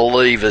don't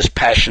believe as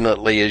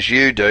passionately as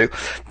you do,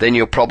 then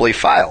you'll probably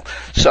fail.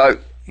 So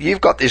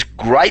you've got this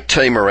great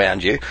team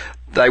around you.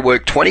 They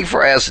work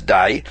 24 hours a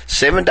day,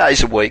 7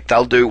 days a week.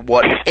 They'll do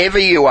whatever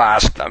you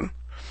ask them.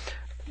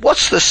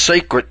 What's the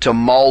secret to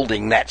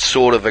moulding that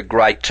sort of a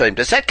great team?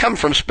 Does that come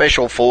from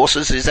Special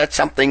Forces? Is that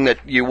something that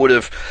you would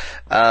have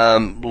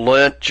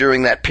learnt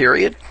during that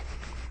period?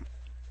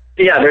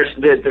 Yeah,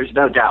 there's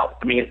no doubt.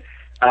 I mean,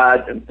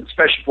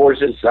 Special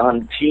Forces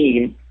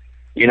team,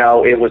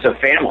 it was a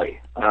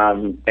family,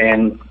 and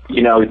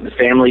the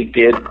family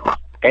did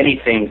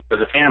anything for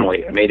the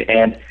family. I mean,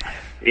 and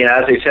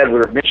as I said,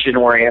 we're mission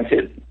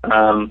oriented.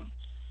 The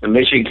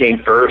mission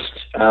came first.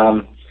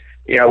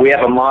 We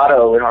have a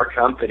motto in our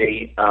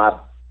company,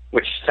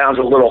 which sounds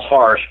a little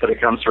harsh, but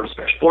it comes from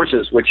Special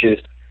Forces, which is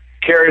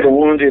carry the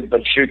wounded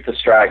but shoot the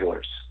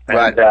stragglers.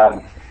 Right.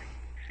 And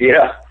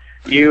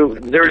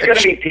There's going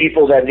to be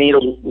people that need a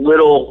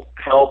little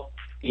help,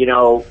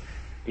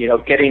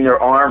 getting their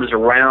arms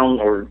around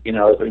or,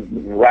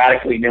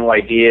 radically new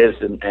ideas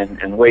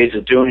and ways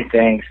of doing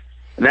things,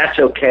 and that's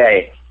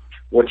okay.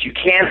 What you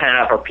can't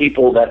have are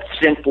people that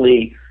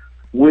simply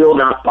will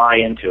not buy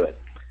into it.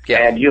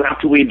 Yeah. And you have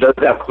to weed those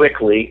out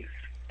quickly.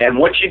 And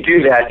once you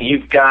do that,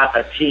 you've got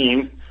a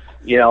team,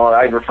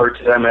 I refer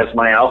to them as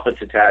my alpha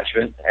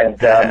detachment, and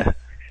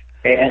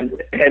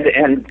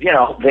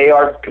they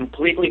are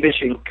completely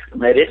mission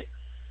committed.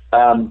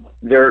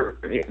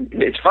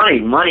 It's funny,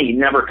 money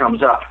never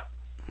comes up.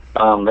 They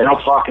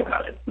don't talk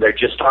about it. They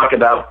just talk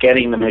about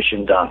getting the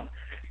mission done.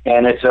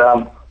 And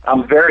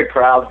I'm very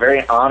proud,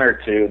 very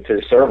honored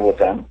to serve with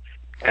them.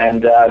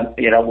 And,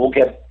 we'll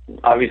get,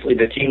 obviously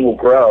the team will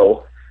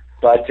grow,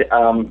 but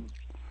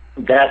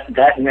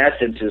that in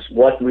essence is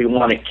what we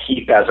want to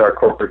keep as our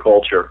corporate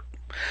culture.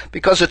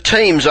 Because a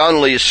team's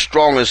only as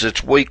strong as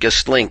its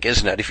weakest link,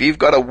 isn't it? If you've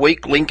got a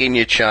weak link in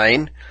your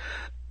chain,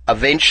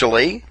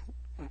 eventually,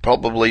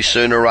 probably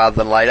sooner rather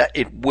than later,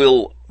 it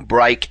will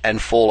break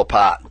and fall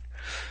apart.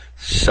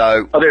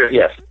 So,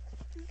 yes.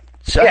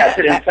 So it's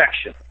an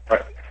infection.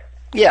 Right.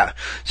 Yeah.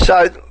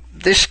 So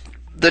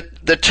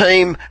the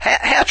team.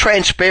 How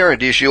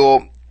transparent is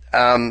your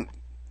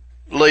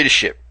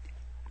leadership?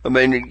 I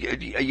mean,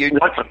 are you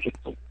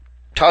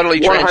totally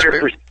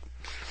transparent? 100%.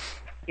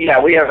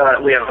 Yeah, we have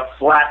a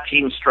flat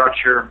team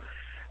structure.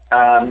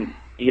 Obviously,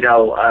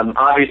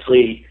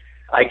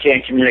 I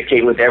can't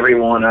communicate with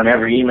everyone on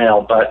every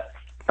email, but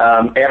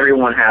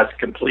everyone has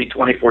complete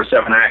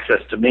 24/7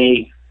 access to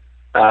me.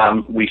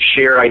 We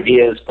share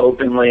ideas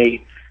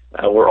openly.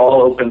 We're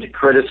all open to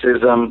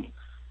criticism.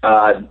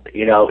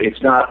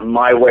 It's not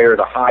my way or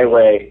the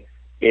highway.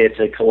 It's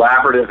a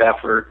collaborative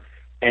effort,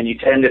 and you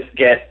tend to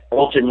get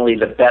ultimately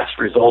the best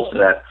results of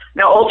that.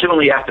 Now,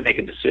 ultimately, you have to make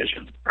a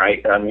decision,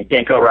 right? You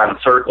can't go around in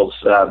circles,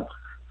 but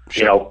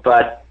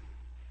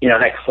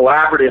that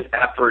collaborative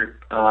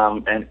effort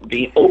and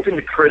being open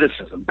to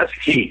criticism, that's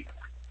key.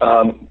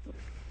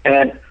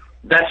 And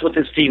that's what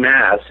this team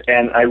has,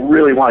 and I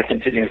really want to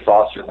continue to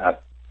foster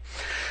that.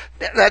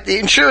 Now, the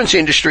insurance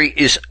industry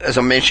is, as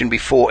I mentioned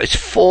before, it's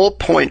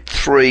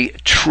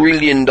 $4.3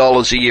 trillion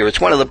a year.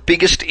 It's one of the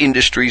biggest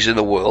industries in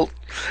the world,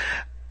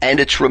 and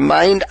it's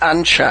remained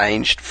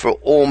unchanged for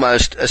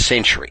almost a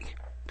century.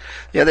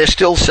 They're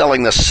still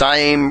selling the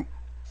same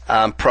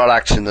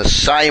products in the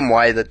same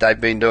way that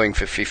they've been doing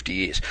for 50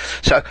 years.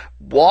 So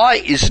why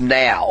is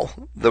now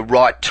the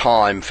right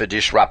time for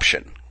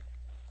disruption?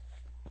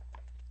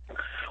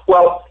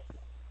 Well,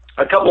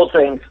 a couple of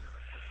things.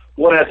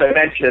 One, as I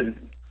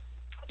mentioned,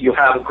 you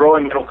have a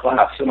growing middle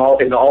class in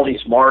all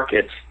these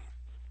markets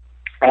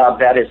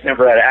that has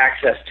never had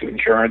access to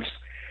insurance.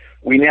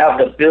 We now have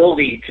the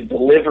ability to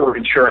deliver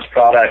insurance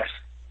products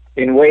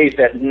in ways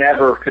that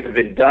never could have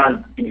been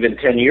done even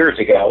 10 years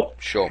ago.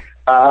 Sure.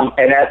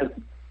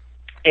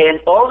 And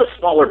all the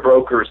smaller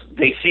brokers,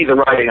 they see the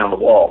writing on the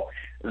wall.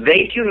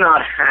 They do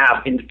not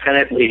have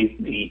independently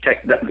the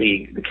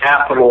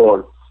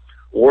capital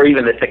or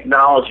even the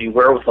technology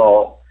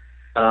wherewithal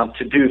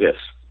to do this.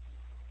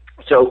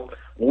 So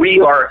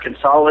we are a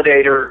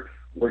consolidator.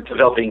 We're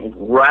developing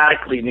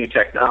radically new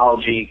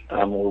technology.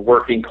 We're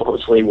working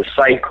closely with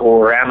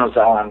Sitecore,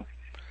 Amazon,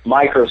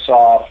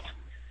 Microsoft,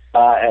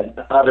 and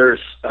others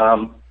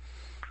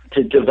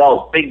to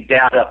develop big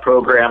data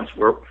programs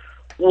where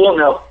we'll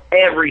know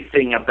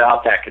everything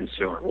about that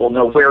consumer. We'll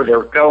know where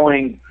they're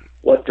going,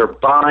 what they're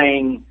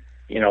buying,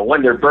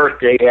 when their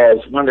birthday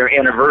is, when their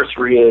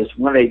anniversary is,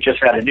 when they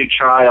just had a new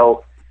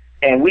child,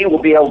 and we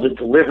will be able to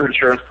deliver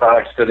insurance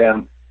products to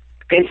them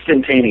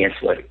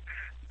instantaneously.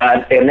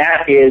 And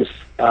that is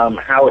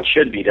how it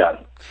should be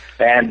done.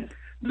 And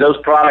those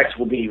products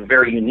will be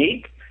very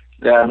unique.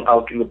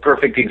 I'll give a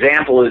perfect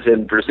example is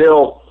in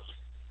Brazil,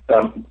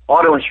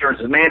 auto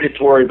insurance is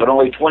mandatory, but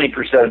only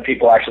 20% of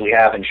people actually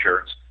have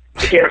insurance.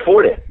 They can't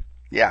afford it.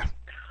 Yeah.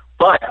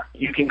 But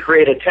you can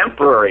create a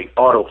temporary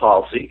auto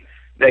policy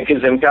that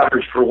gives them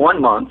coverage for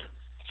 1 month,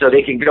 so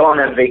they can go on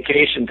that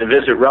vacation to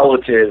visit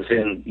relatives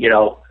in,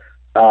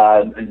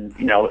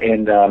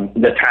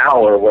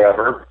 Natal or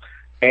wherever,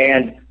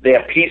 and they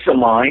have peace of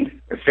mind,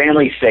 their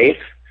family's safe,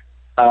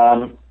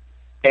 and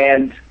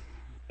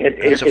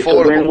it's a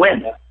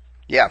win-win.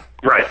 Yeah.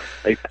 Right.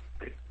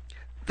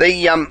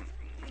 The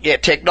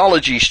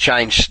technology's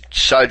changed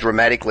so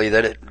dramatically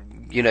that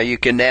you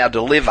can now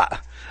deliver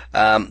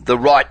the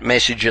right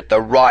message at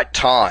the right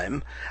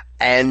time,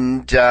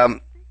 and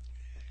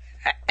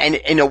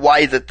in a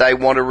way that they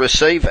want to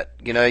receive it.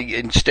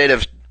 Instead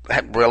of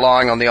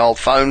relying on the old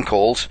phone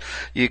calls,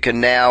 you can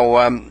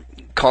now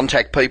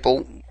contact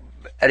people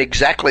at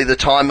exactly the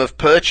time of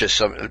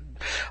purchase. I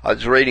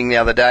was reading the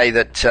other day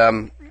that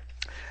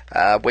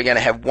we're going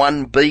to have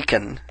one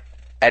beacon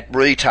at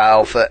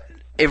retail for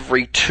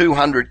every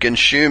 200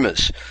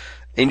 consumers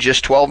in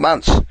just 12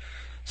 months.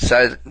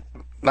 So it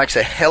makes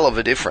a hell of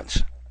a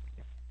difference.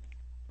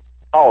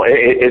 Oh,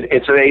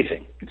 it's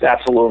amazing. It's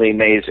absolutely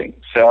amazing.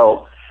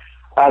 So,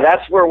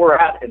 That's where we're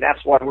at, and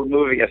that's why we're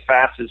moving as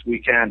fast as we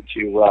can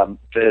to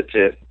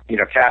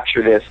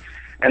capture this.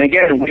 And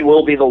again, we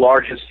will be the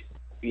largest,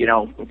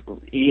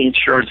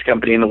 e-insurance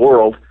company in the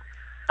world,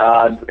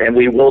 and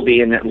we will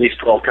be in at least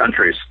 12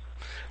 countries.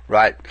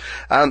 Right.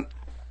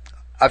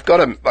 I've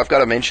got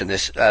to mention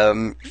this.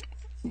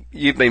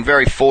 You've been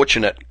very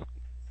fortunate.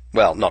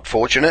 Well, not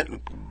fortunate.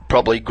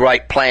 Probably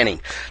great planning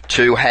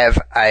to have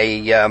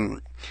a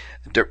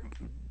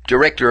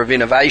director of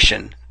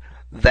innovation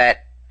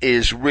that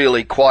is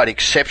really quite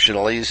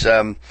exceptional. He's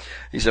a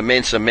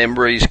Mensa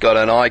member. He's got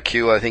an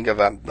IQ, I think, of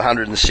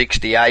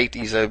 168.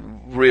 He's a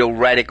real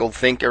radical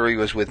thinker. He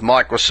was with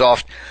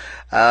Microsoft.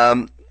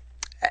 How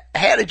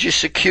did you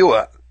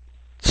secure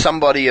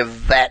somebody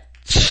of that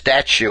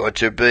stature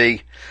to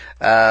be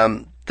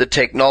the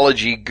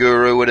technology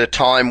guru at a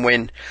time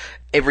when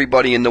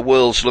everybody in the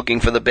world's looking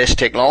for the best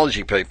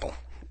technology people?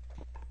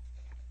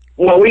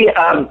 Well, we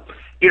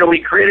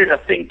created a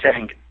think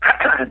tank,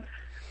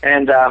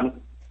 and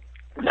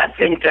that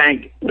think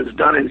tank was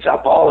done in Sao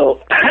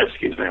Paulo.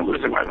 Excuse me, I'm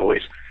losing my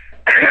voice.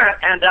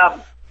 And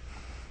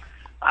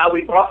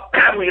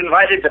we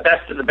invited the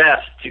best of the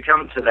best to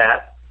come to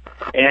that,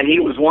 and he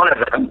was one of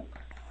them.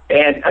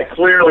 And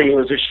clearly, he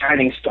was a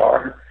shining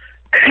star.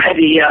 And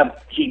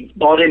he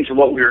bought into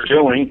what we were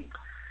doing.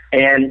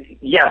 And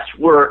yes,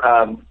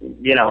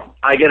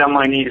 I get on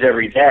my knees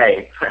every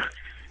day,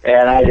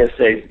 and I just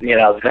say,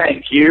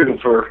 thank you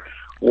for.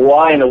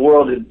 Why in the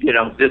world did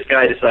this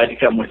guy decide to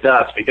come with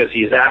us? Because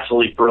he's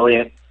absolutely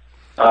brilliant,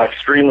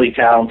 extremely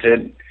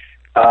talented.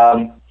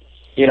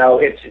 You're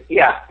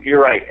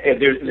right.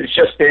 There's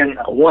just been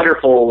a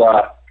wonderful,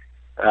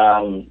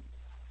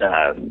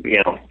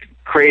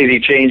 crazy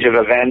change of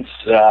events,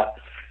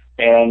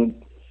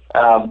 and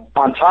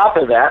on top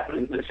of that,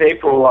 this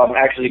April I'm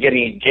actually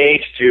getting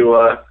engaged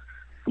to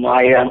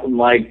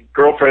my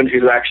girlfriend,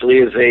 who actually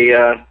is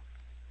a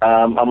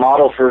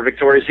model for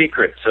Victoria's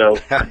Secret. So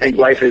I think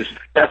life is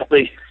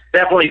definitely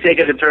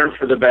taken a turn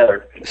for the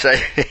better. So,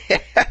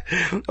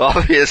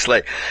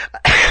 obviously,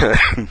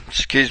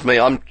 excuse me,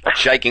 I'm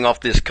shaking off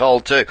this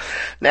cold too.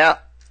 Now,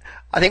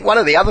 I think one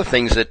of the other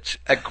things that's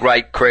a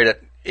great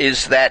credit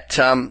is that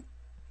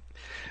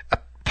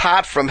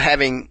apart from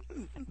having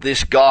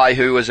this guy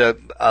who is a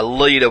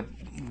leader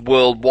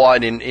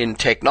worldwide in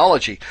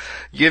technology,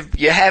 you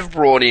have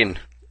brought in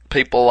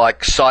people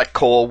like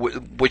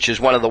Sitecore, which is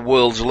one of the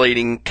world's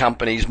leading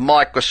companies,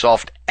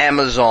 Microsoft,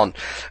 Amazon,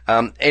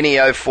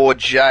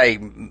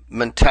 Neo4j,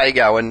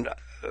 Montego, and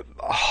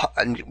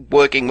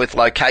working with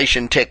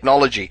Location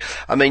Technology.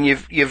 I mean,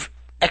 you've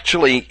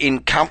actually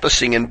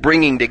encompassing and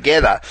bringing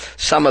together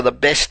some of the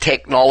best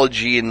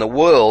technology in the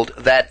world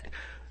that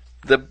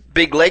the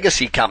big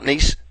legacy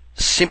companies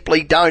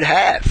simply don't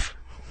have.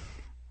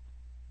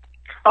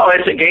 Oh,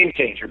 it's a game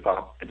changer,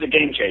 Bob. It's a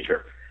game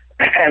changer.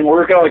 And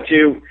we're going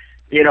to,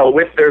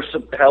 with their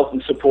help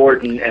and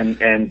support and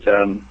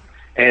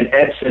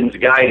Edson's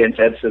guidance,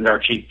 Edson, our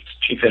chief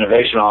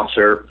innovation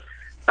officer,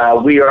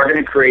 we are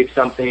going to create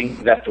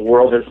something that the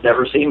world has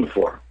never seen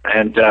before.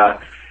 And,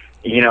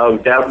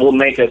 that will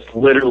make us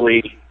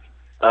literally,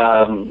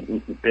 not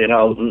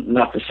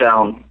to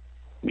sound,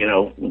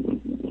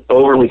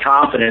 overly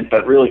confident,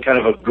 but really kind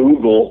of a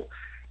Google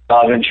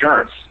of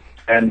insurance.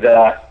 And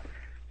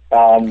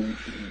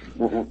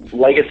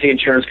legacy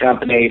insurance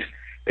companies,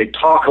 they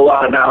talk a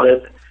lot about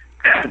it,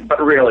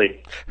 but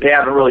really, they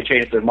haven't really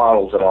changed their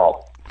models at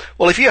all.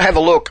 Well, if you have a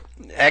look,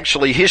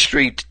 actually,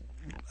 history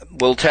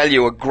will tell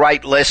you a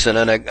great lesson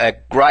and a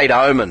great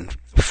omen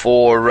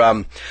for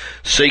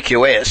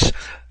CQS.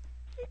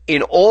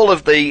 In all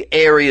of the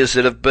areas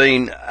that have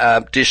been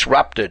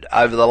disrupted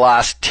over the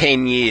last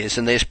 10 years,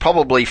 and there's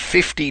probably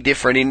 50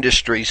 different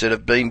industries that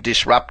have been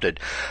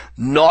disrupted,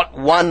 not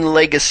one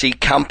legacy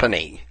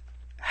company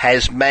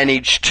has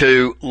managed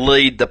to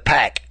lead the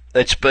pack.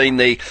 It's been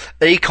the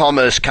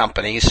e-commerce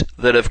companies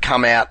that have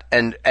come out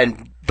and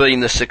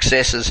been the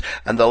successes,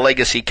 and the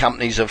legacy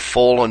companies have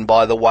fallen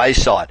by the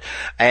wayside.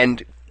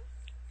 And,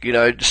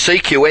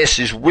 CQS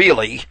is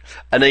really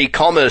an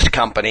e-commerce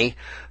company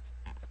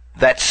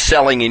that's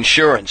selling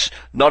insurance,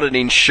 not an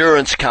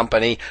insurance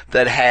company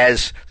that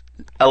has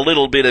a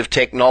little bit of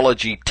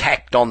technology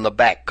tacked on the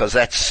back, because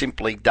that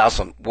simply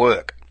doesn't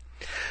work.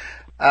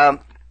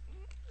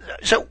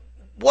 So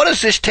what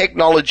does this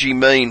technology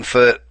mean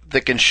for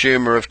the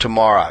consumer of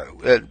tomorrow?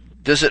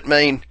 Does it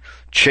mean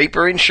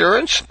cheaper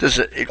insurance?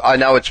 I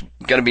know it's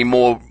going to be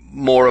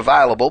more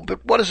available,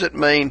 but what does it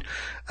mean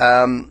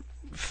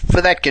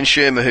for that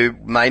consumer who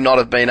may not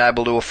have been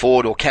able to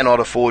afford or cannot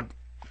afford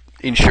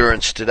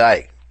insurance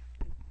today?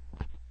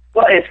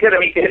 Well, it is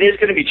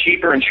going to be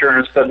cheaper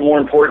insurance, but more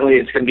importantly,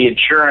 it's going to be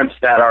insurance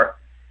that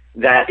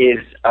is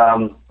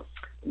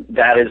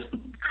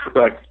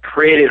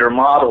created or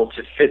modeled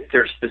to fit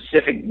their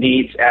specific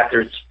needs at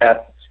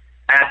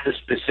the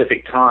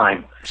specific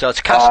time. So it's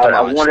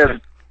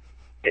customized.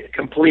 It's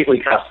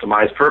completely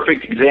customized.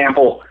 Perfect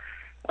example,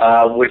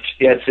 which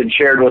Edson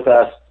shared with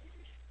us.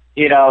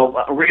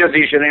 Rio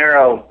de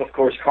Janeiro, of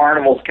course,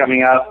 Carnival's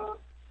coming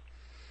up,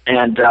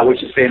 and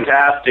which is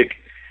fantastic.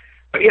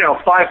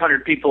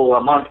 500 people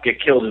a month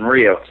get killed in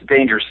Rio. It's a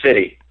dangerous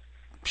city.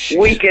 Jeez.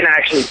 We can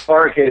actually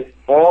target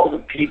all the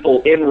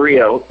people in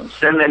Rio,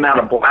 send them out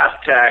a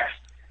blast text,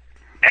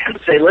 and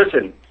say,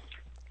 listen,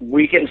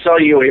 we can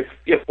sell you a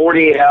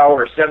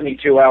 48-hour or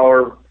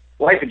 72-hour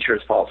life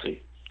insurance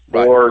policy,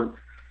 right, or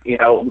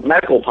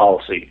medical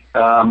policy.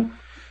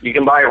 You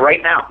can buy it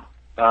right now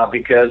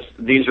because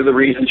these are the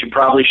reasons you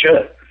probably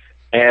should.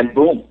 And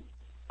boom.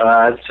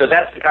 So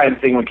that's the kind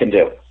of thing we can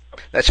do.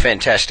 That's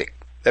fantastic.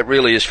 That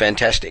really is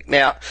fantastic.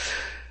 Now,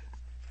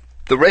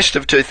 the rest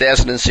of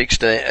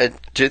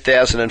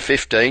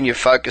 2015, you're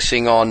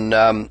focusing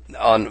on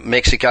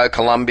Mexico,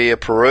 Colombia,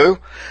 Peru.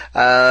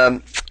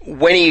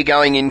 When are you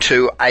going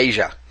into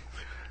Asia?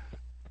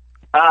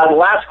 The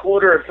last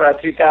quarter of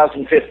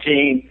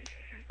 2015,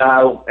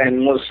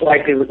 and most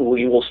likely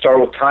we will start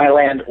with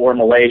Thailand or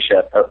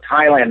Malaysia.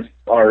 Thailand,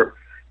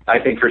 I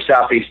think for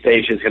Southeast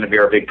Asia, is going to be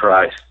our big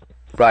prize.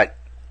 Right.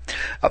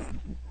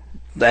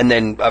 And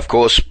then, of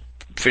course,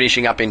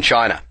 finishing up in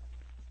China.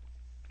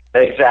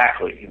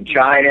 Exactly.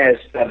 China,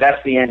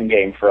 that's the end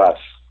game for us.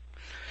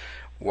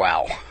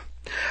 Wow.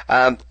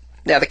 Now,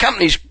 the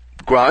company's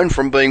grown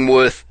from being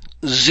worth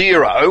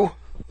zero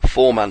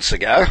 4 months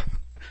ago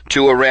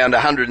to around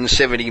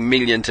 170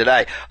 million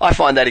today. I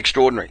find that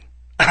extraordinary.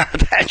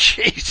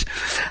 Jeez.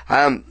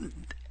 I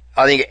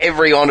think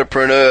every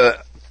entrepreneur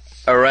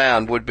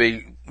around would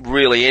be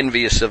really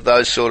envious of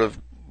those sort of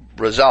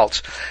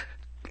results.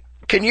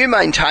 Can you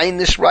maintain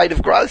this rate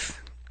of growth?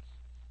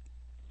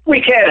 We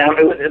can.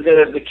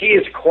 The key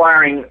is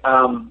acquiring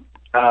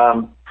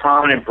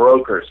prominent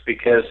brokers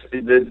because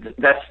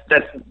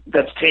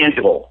that's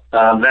tangible.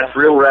 That's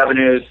real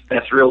revenues.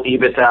 That's real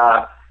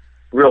EBITDA,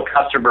 real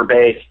customer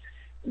base.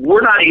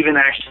 We're not even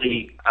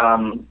actually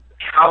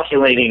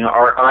calculating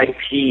our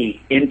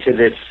IP into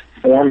this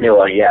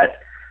formula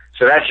yet.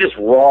 So that's just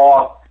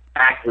raw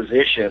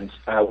acquisitions,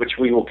 which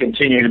we will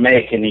continue to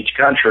make in each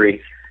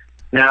country.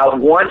 Now,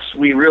 once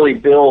we really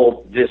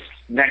build this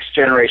next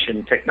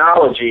generation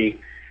technology,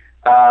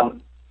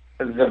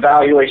 the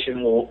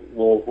valuation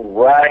will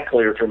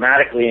radically or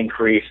dramatically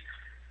increase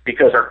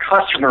because our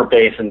customer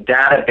base and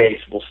database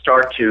will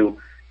start to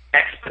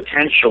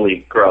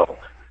exponentially grow.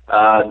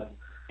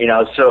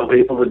 So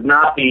it would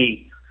not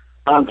be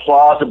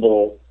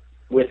unplausible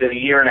within a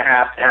year and a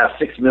half to have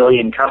 6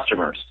 million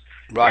customers.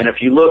 Right. And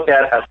if you look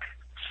at a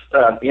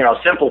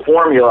simple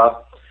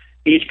formula,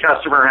 each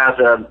customer has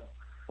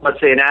let's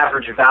say an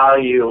average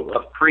value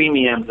of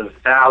premiums of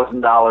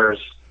 $1,000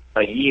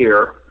 a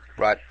year.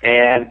 Right.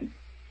 And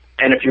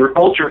if you're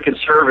ultra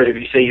conservative,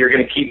 you say you're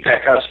going to keep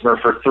that customer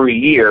for 3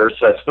 years,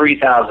 so that's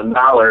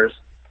 $3,000,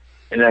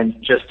 and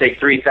then just take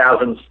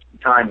 3,000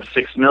 times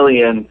 6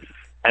 million,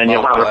 and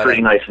you'll have a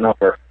pretty nice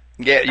number.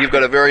 Yeah, you've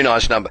got a very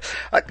nice number.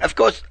 Of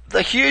course,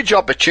 the huge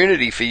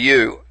opportunity for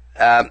you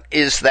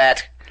is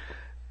that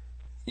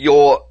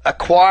you're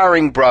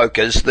acquiring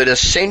brokers that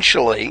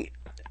essentially,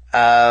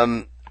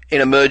 in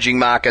emerging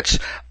markets,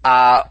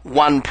 are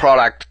one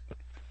product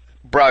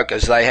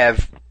brokers.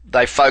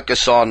 They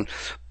focus on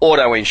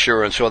auto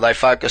insurance or they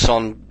focus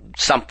on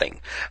something.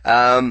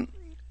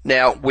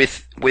 Now,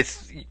 with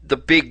the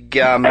big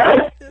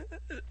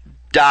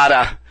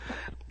data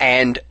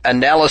and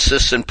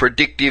analysis and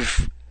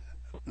predictive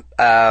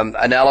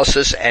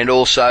analysis, and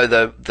also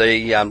the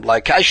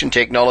location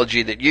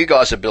technology that you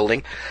guys are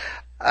building,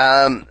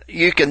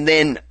 you can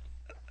then,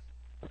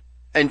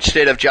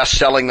 instead of just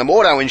selling them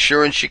auto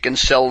insurance, you can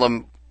sell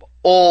them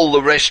all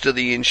the rest of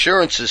the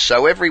insurances.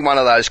 So every one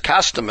of those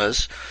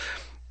customers,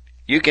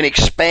 you can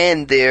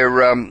expand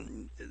their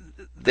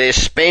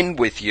spend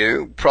with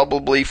you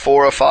probably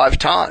 4 or 5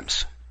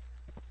 times.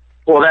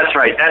 Well, that's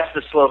right. That's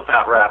the slow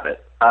fat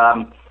rabbit.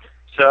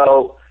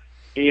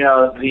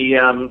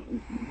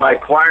 By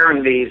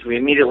acquiring these, we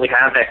immediately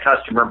have that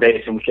customer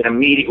base, and we can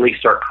immediately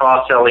start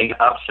cross-selling,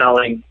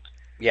 upselling.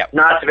 Yeah.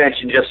 Not to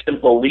mention just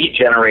simple lead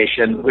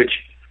generation, which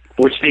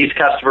these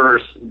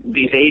customers,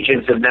 these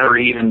agents have never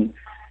even,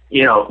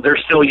 they're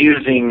still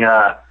using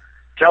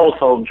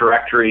telephone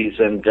directories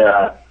and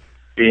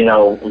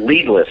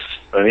lead lists.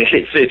 I mean,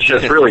 it's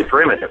just really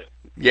primitive.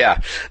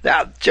 Yeah.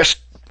 Now,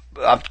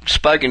 I've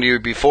spoken to you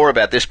before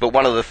about this, but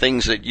one of the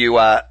things that you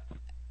are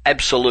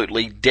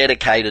absolutely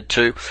dedicated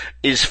to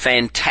is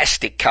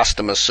fantastic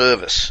customer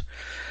service.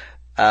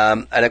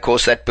 And of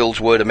course that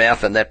builds word of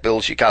mouth and that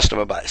builds your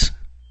customer base.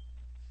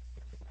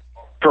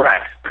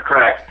 Correct.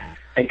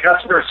 And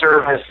customer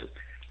service,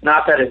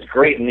 not that it's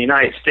great in the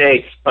United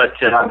States, but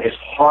it's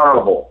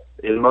horrible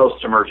in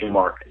most emerging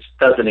markets.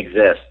 It doesn't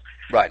exist.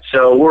 Right.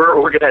 So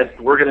we're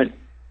gonna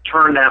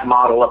turn that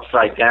model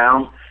upside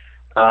down,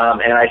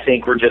 and I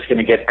think we're just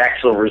gonna get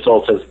excellent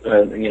results because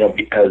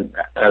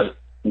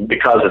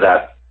of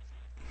that.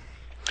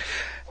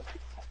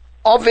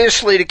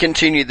 Obviously, to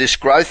continue this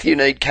growth, you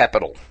need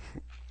capital.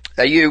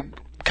 Are you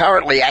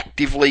currently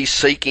actively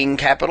seeking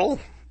capital?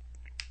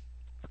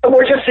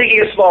 We're just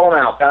seeking a small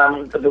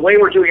amount. The way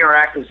we're doing our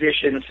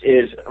acquisitions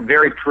is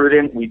very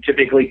prudent. We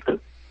typically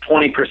put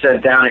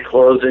 20% down at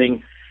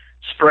closing,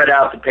 spread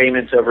out the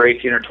payments over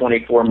 18 or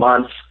 24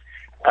 months.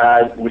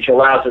 which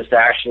allows us to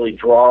actually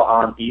draw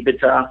on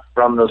EBITDA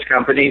from those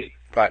companies.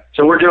 Right.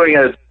 So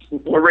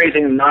we're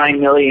raising $9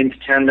 million to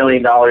 $10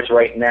 million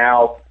right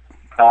now.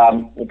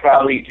 We'll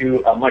probably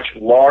do a much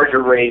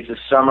larger raise this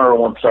summer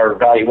once our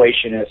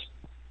valuation has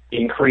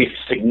increased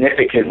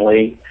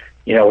significantly.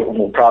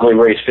 We'll probably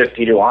raise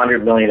 50 to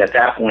 100 million at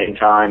that point in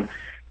time.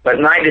 But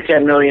 9 to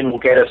 10 million will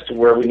get us to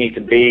where we need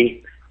to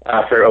be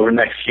for over the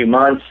next few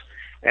months.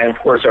 And of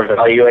course, our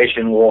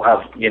valuation will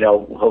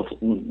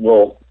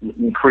will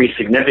increase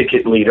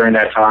significantly during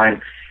that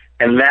time.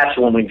 And that's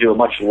when we do a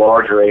much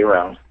larger A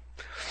round.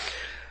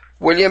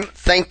 William,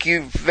 thank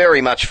you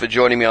very much for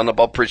joining me on the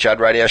Bob Pritchard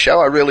Radio Show.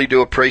 I really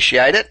do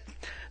appreciate it.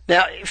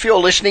 Now, if you're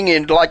listening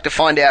and you'd like to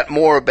find out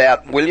more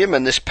about William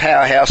and this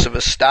powerhouse of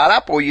a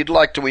startup, or you'd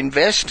like to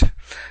invest,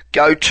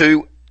 go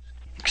to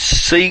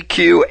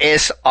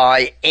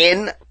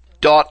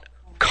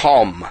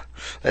cqsin.com.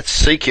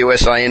 That's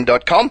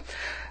cqsin.com.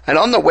 And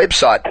on the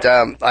website,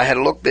 I had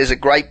a look, there's a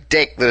great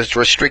deck that is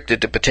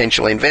restricted to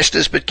potential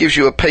investors, but gives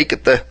you a peek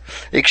at the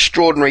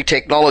extraordinary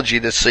technology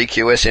that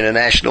CQS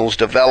International is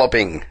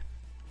developing.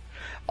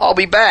 I'll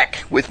be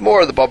back with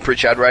more of the Bob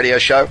Pritchard Radio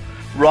Show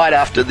right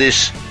after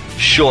this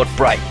short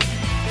break.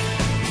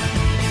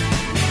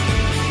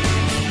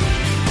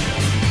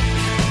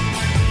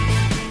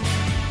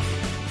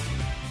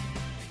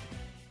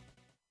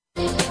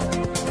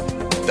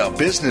 The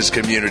business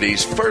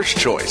community's first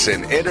choice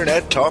in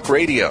Internet Talk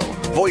Radio.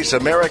 Voice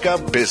America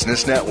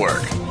Business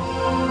Network.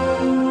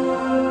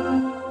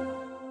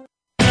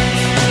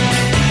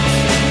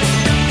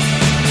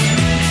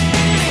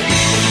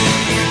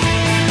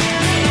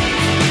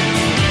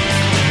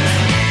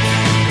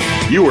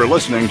 You are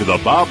listening to the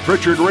Bob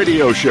Pritchard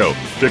Radio Show.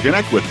 To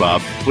connect with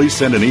Bob, please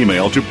send an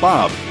email to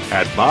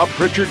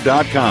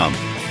bob@bobpritchard.com.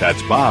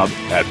 That's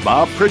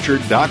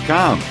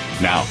bob@bobpritchard.com.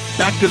 Now,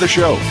 back to the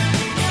show.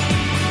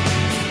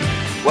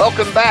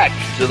 Welcome back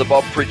to the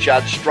Bob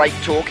Pritchard Straight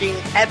Talking,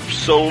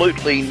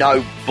 absolutely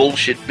no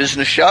bullshit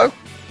business show.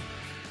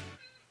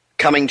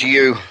 Coming to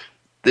you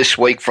this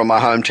week from my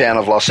hometown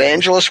of Los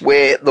Angeles,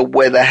 where the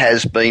weather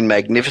has been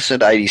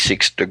magnificent,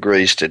 86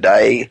 degrees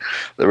today.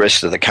 The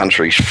rest of the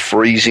country's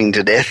freezing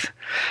to death.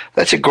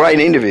 That's a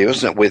great interview,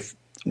 isn't it, with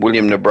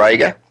William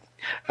Nebrega?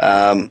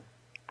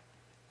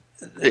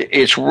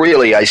 It's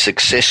really a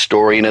success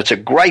story, and it's a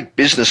great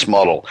business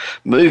model,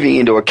 moving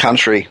into a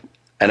country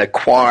and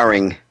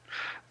acquiring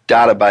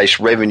database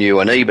revenue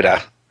and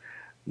EBITDA,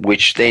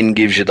 which then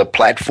gives you the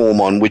platform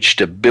on which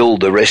to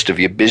build the rest of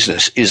your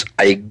business, is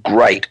a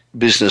great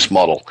business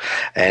model.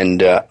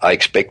 And I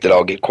expect that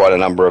I'll get quite a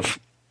number of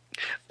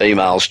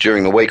emails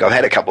during the week. I've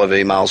had a couple of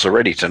emails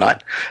already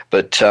tonight,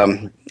 but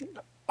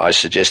I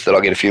suggest that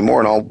I'll get a few more,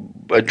 and I'll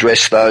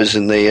address those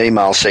in the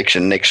email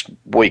section next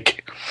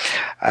week.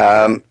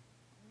 So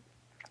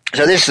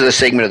this is a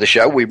segment of the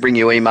show. We bring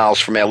you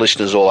emails from our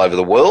listeners all over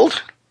the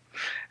world.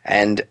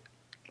 And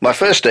my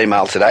first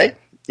email today,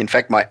 in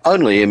fact, my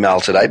only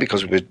email today,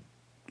 because we're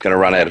going to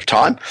run out of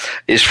time,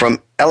 is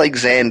from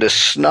Alexander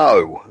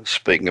Snow,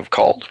 speaking of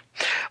cold,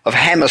 of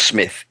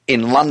Hammersmith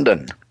in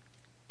London.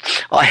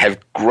 I have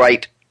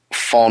great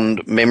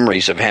fond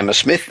memories of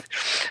Hammersmith.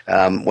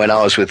 When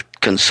I was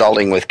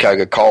consulting with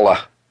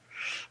Coca-Cola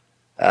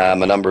a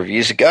number of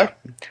years ago,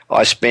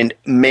 I spent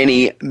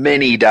many,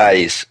 many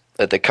days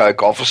at the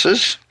Coke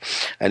offices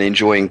and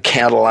enjoying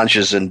counter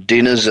lunches and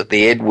dinners at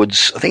the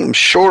Edwards, I'm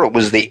sure it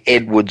was the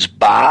Edwards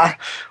Bar,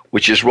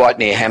 which is right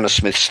near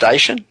Hammersmith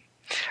Station.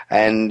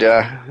 And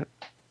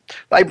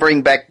they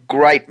bring back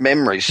great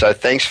memories, so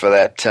thanks for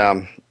that,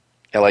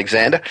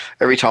 Alexander.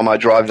 Every time I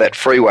drive that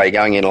freeway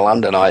going into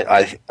London,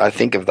 I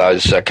think of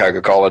those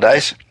Coca-Cola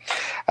days.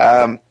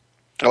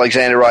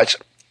 Alexander writes,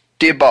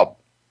 Dear Bob,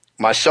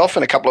 myself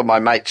and a couple of my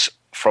mates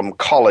from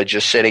college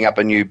are setting up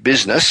a new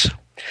business,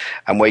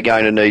 and we're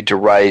going to need to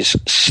raise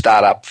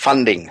startup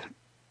funding.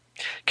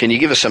 Can you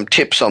give us some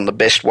tips on the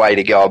best way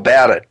to go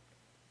about it?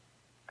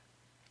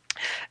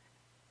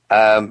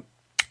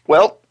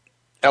 Well,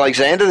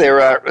 Alexander, there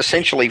are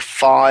essentially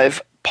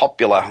 5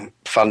 popular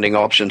funding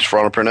options for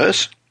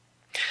entrepreneurs.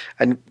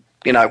 And,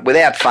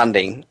 without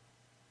funding,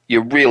 you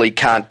really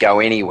can't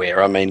go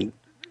anywhere. I mean,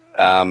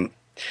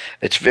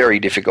 it's very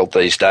difficult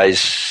these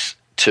days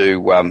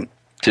to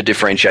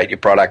differentiate your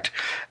product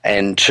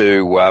and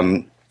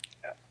to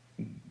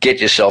get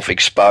yourself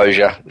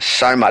exposure.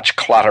 So much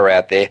clutter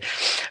out there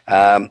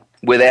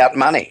without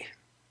money.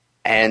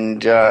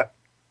 And a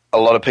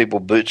lot of people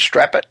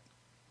bootstrap it,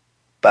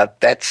 but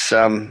that's,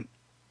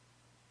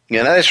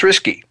 that's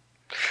risky.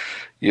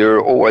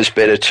 You're always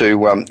better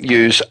to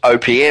use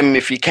OPM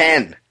if you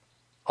can,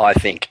 I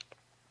think,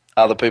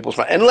 other people's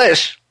money,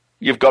 unless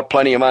you've got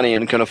plenty of money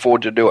and can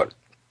afford to do it.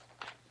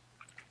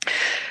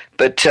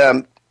 But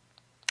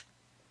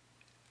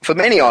for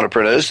many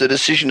entrepreneurs, the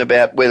decision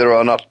about whether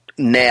or not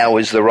now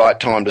is the right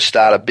time to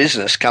start a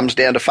business comes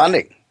down to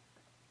funding.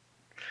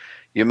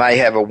 You may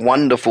have a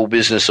wonderful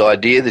business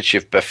idea that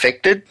you've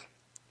perfected,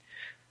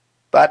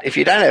 but if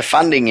you don't have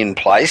funding in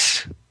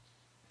place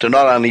to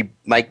not only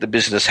make the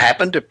business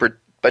happen, to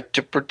But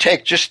to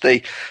protect just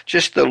the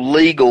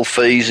legal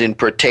fees in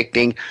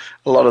protecting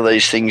a lot of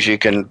these things, you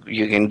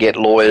can get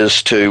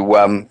lawyers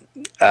to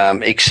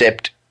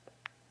accept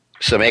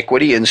some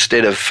equity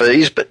instead of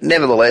fees, but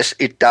nevertheless,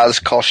 it does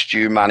cost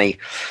you money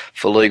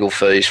for legal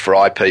fees, for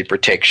IP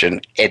protection,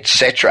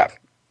 etc.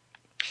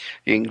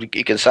 You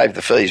can save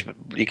the fees, but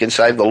you can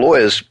save the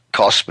lawyers'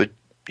 costs, but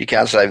you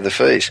can't save the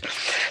fees.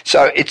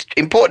 So it's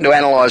important to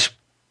analyse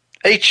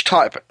each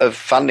type of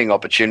funding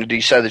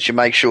opportunity so that you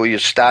make sure you're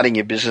starting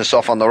your business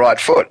off on the right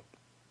foot.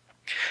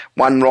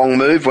 One wrong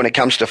move when it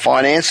comes to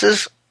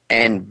finances,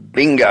 and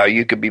bingo,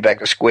 you could be back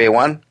to square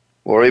one,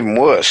 or even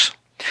worse.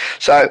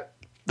 So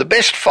the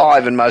best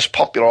 5 and most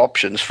popular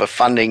options for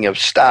funding of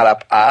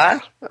startup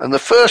are, and the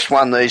first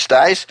one these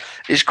days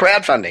is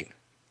crowdfunding.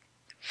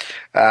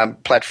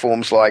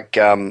 Platforms like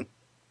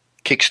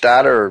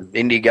Kickstarter or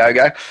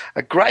Indiegogo,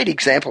 a great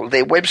example.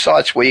 They're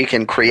websites where you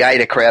can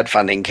create a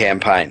crowdfunding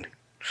campaign.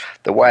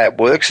 The way it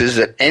works is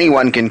that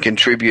anyone can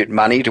contribute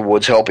money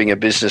towards helping a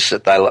business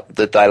that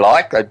they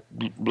like. They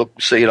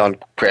see it on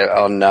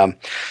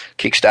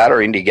Kickstarter or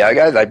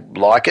Indiegogo. They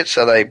like it,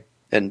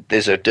 and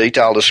there's a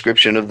detailed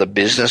description of the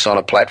business on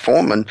a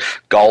platform and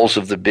goals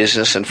of the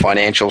business and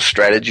financial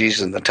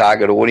strategies and the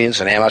target audience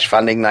and how much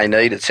funding they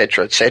need,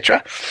 etc.,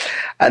 etc.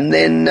 And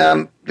then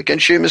the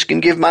consumers can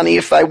give money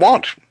if they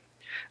want.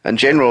 And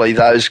generally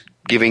those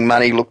giving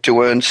money look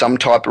to earn some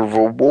type of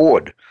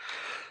reward,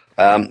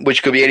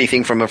 which could be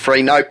anything from a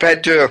free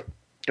notepad to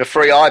a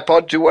free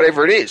iPod to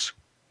whatever it is.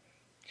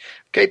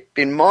 Keep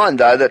in mind,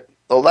 though, that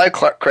although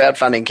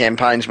crowdfunding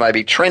campaigns may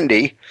be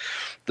trendy,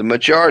 the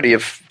majority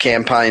of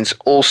campaigns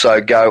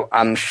also go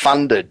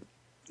unfunded.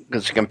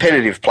 It's a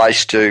competitive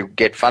place to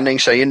get funding,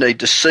 so you need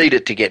to seed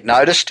it to get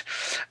noticed,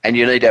 and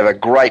you need to have a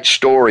great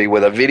story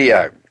with a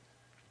video.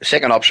 The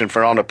second option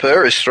for an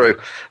entrepreneur is through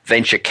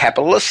venture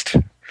capitalist.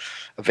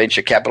 A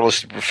venture capitalist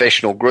is a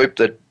professional group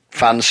that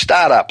funds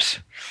startups.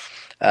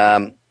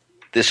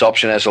 This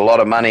option has a lot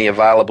of money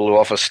available to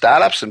offer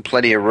startups and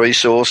plenty of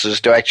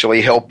resources to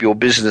actually help your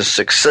business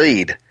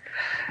succeed.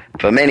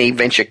 For many,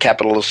 venture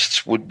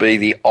capitalists would be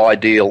the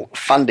ideal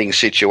funding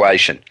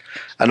situation.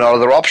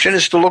 Another option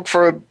is to look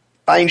for an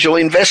angel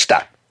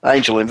investor.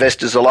 Angel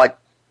investors are like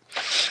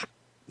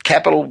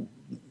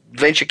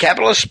venture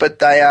capitalists, but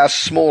they are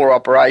smaller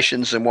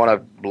operations and want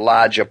a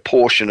larger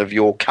portion of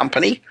your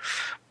company.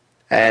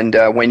 And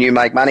when you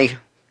make money,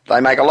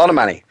 they make a lot of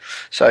money.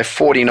 So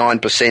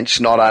 49% is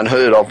not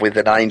unheard of with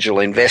an angel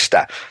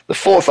investor. The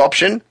fourth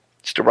option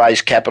is to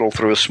raise capital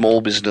through a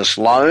small business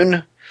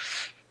loan.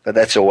 But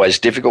that's always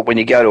difficult. When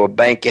you go to a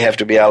bank, you have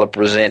to be able to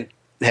present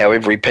how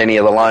every penny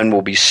of the loan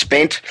will be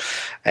spent,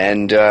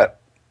 and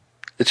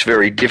it's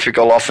very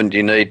difficult. Often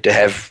you need to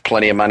have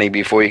plenty of money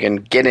before you can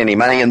get any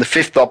money. And the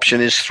fifth option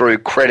is through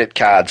credit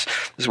cards.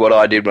 This is what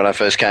I did when I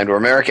first came to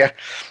America.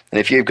 And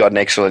if you've got an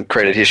excellent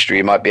credit history,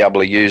 you might be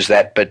able to use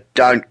that, but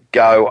don't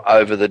go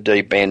over the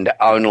deep end.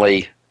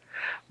 Only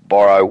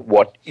borrow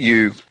what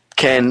you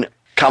can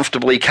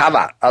comfortably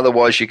cover.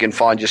 Otherwise, you can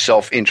find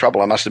yourself in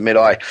trouble. I must admit,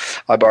 I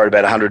borrowed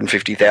about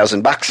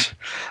 $150,000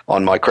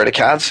 on my credit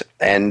cards,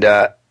 and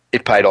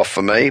it paid off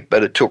for me,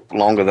 but it took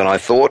longer than I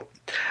thought,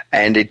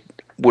 and it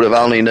would have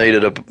only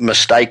needed a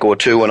mistake or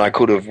two, and I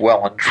could have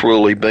well and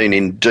truly been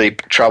in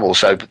deep trouble.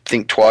 So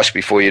think twice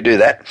before you do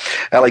that.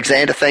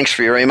 Alexander, thanks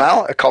for your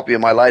email. A copy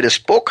of my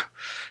latest book,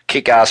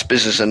 Kick-Ass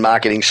Business and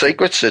Marketing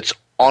Secrets. It's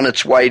on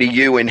its way to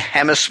you in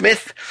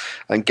Hammersmith,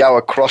 and go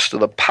across to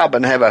the pub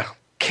and have a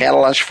counter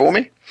lunch for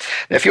me.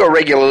 Now, if you're a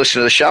regular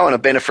listener to the show and are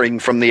benefiting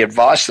from the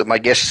advice that my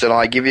guests and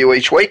I give you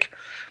each week,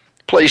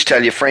 please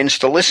tell your friends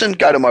to listen.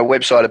 Go to my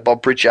website at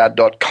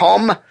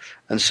bobpritchard.com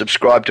and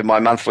subscribe to my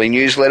monthly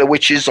newsletter,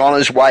 which is on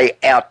its way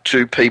out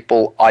to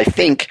people, I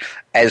think,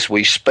 as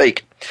we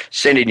speak.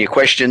 Send in your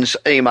questions,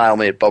 email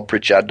me at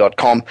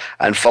bobpritchard.com,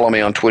 and follow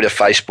me on Twitter,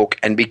 Facebook,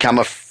 and become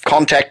a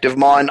contact of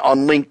mine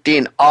on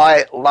LinkedIn.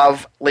 I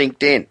love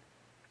LinkedIn.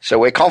 So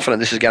we're confident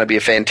this is going to be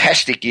a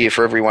fantastic year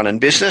for everyone in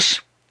business,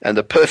 and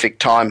the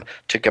perfect time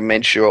to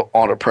commence your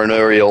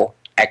entrepreneurial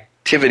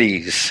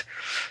activities.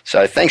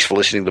 So thanks for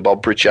listening to the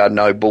Bob Pritchard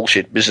No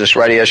Bullshit Business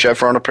Radio Show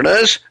for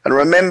Entrepreneurs. And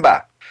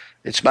remember,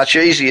 it's much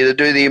easier to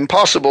do the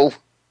impossible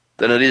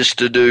than it is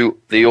to do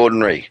the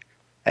ordinary.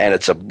 And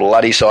it's a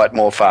bloody sight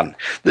more fun.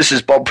 This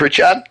is Bob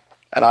Pritchard,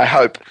 and I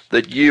hope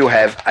that you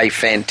have a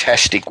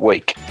fantastic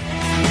week.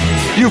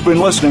 You've been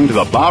listening to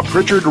the Bob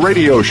Pritchard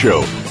Radio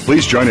Show.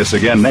 Please join us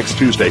again next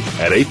Tuesday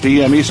at 8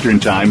 p.m. Eastern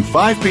Time,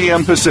 5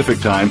 p.m. Pacific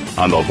Time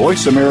on the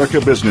Voice America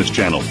Business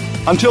Channel.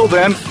 Until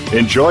then,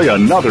 enjoy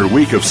another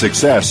week of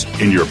success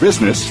in your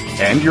business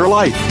and your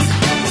life.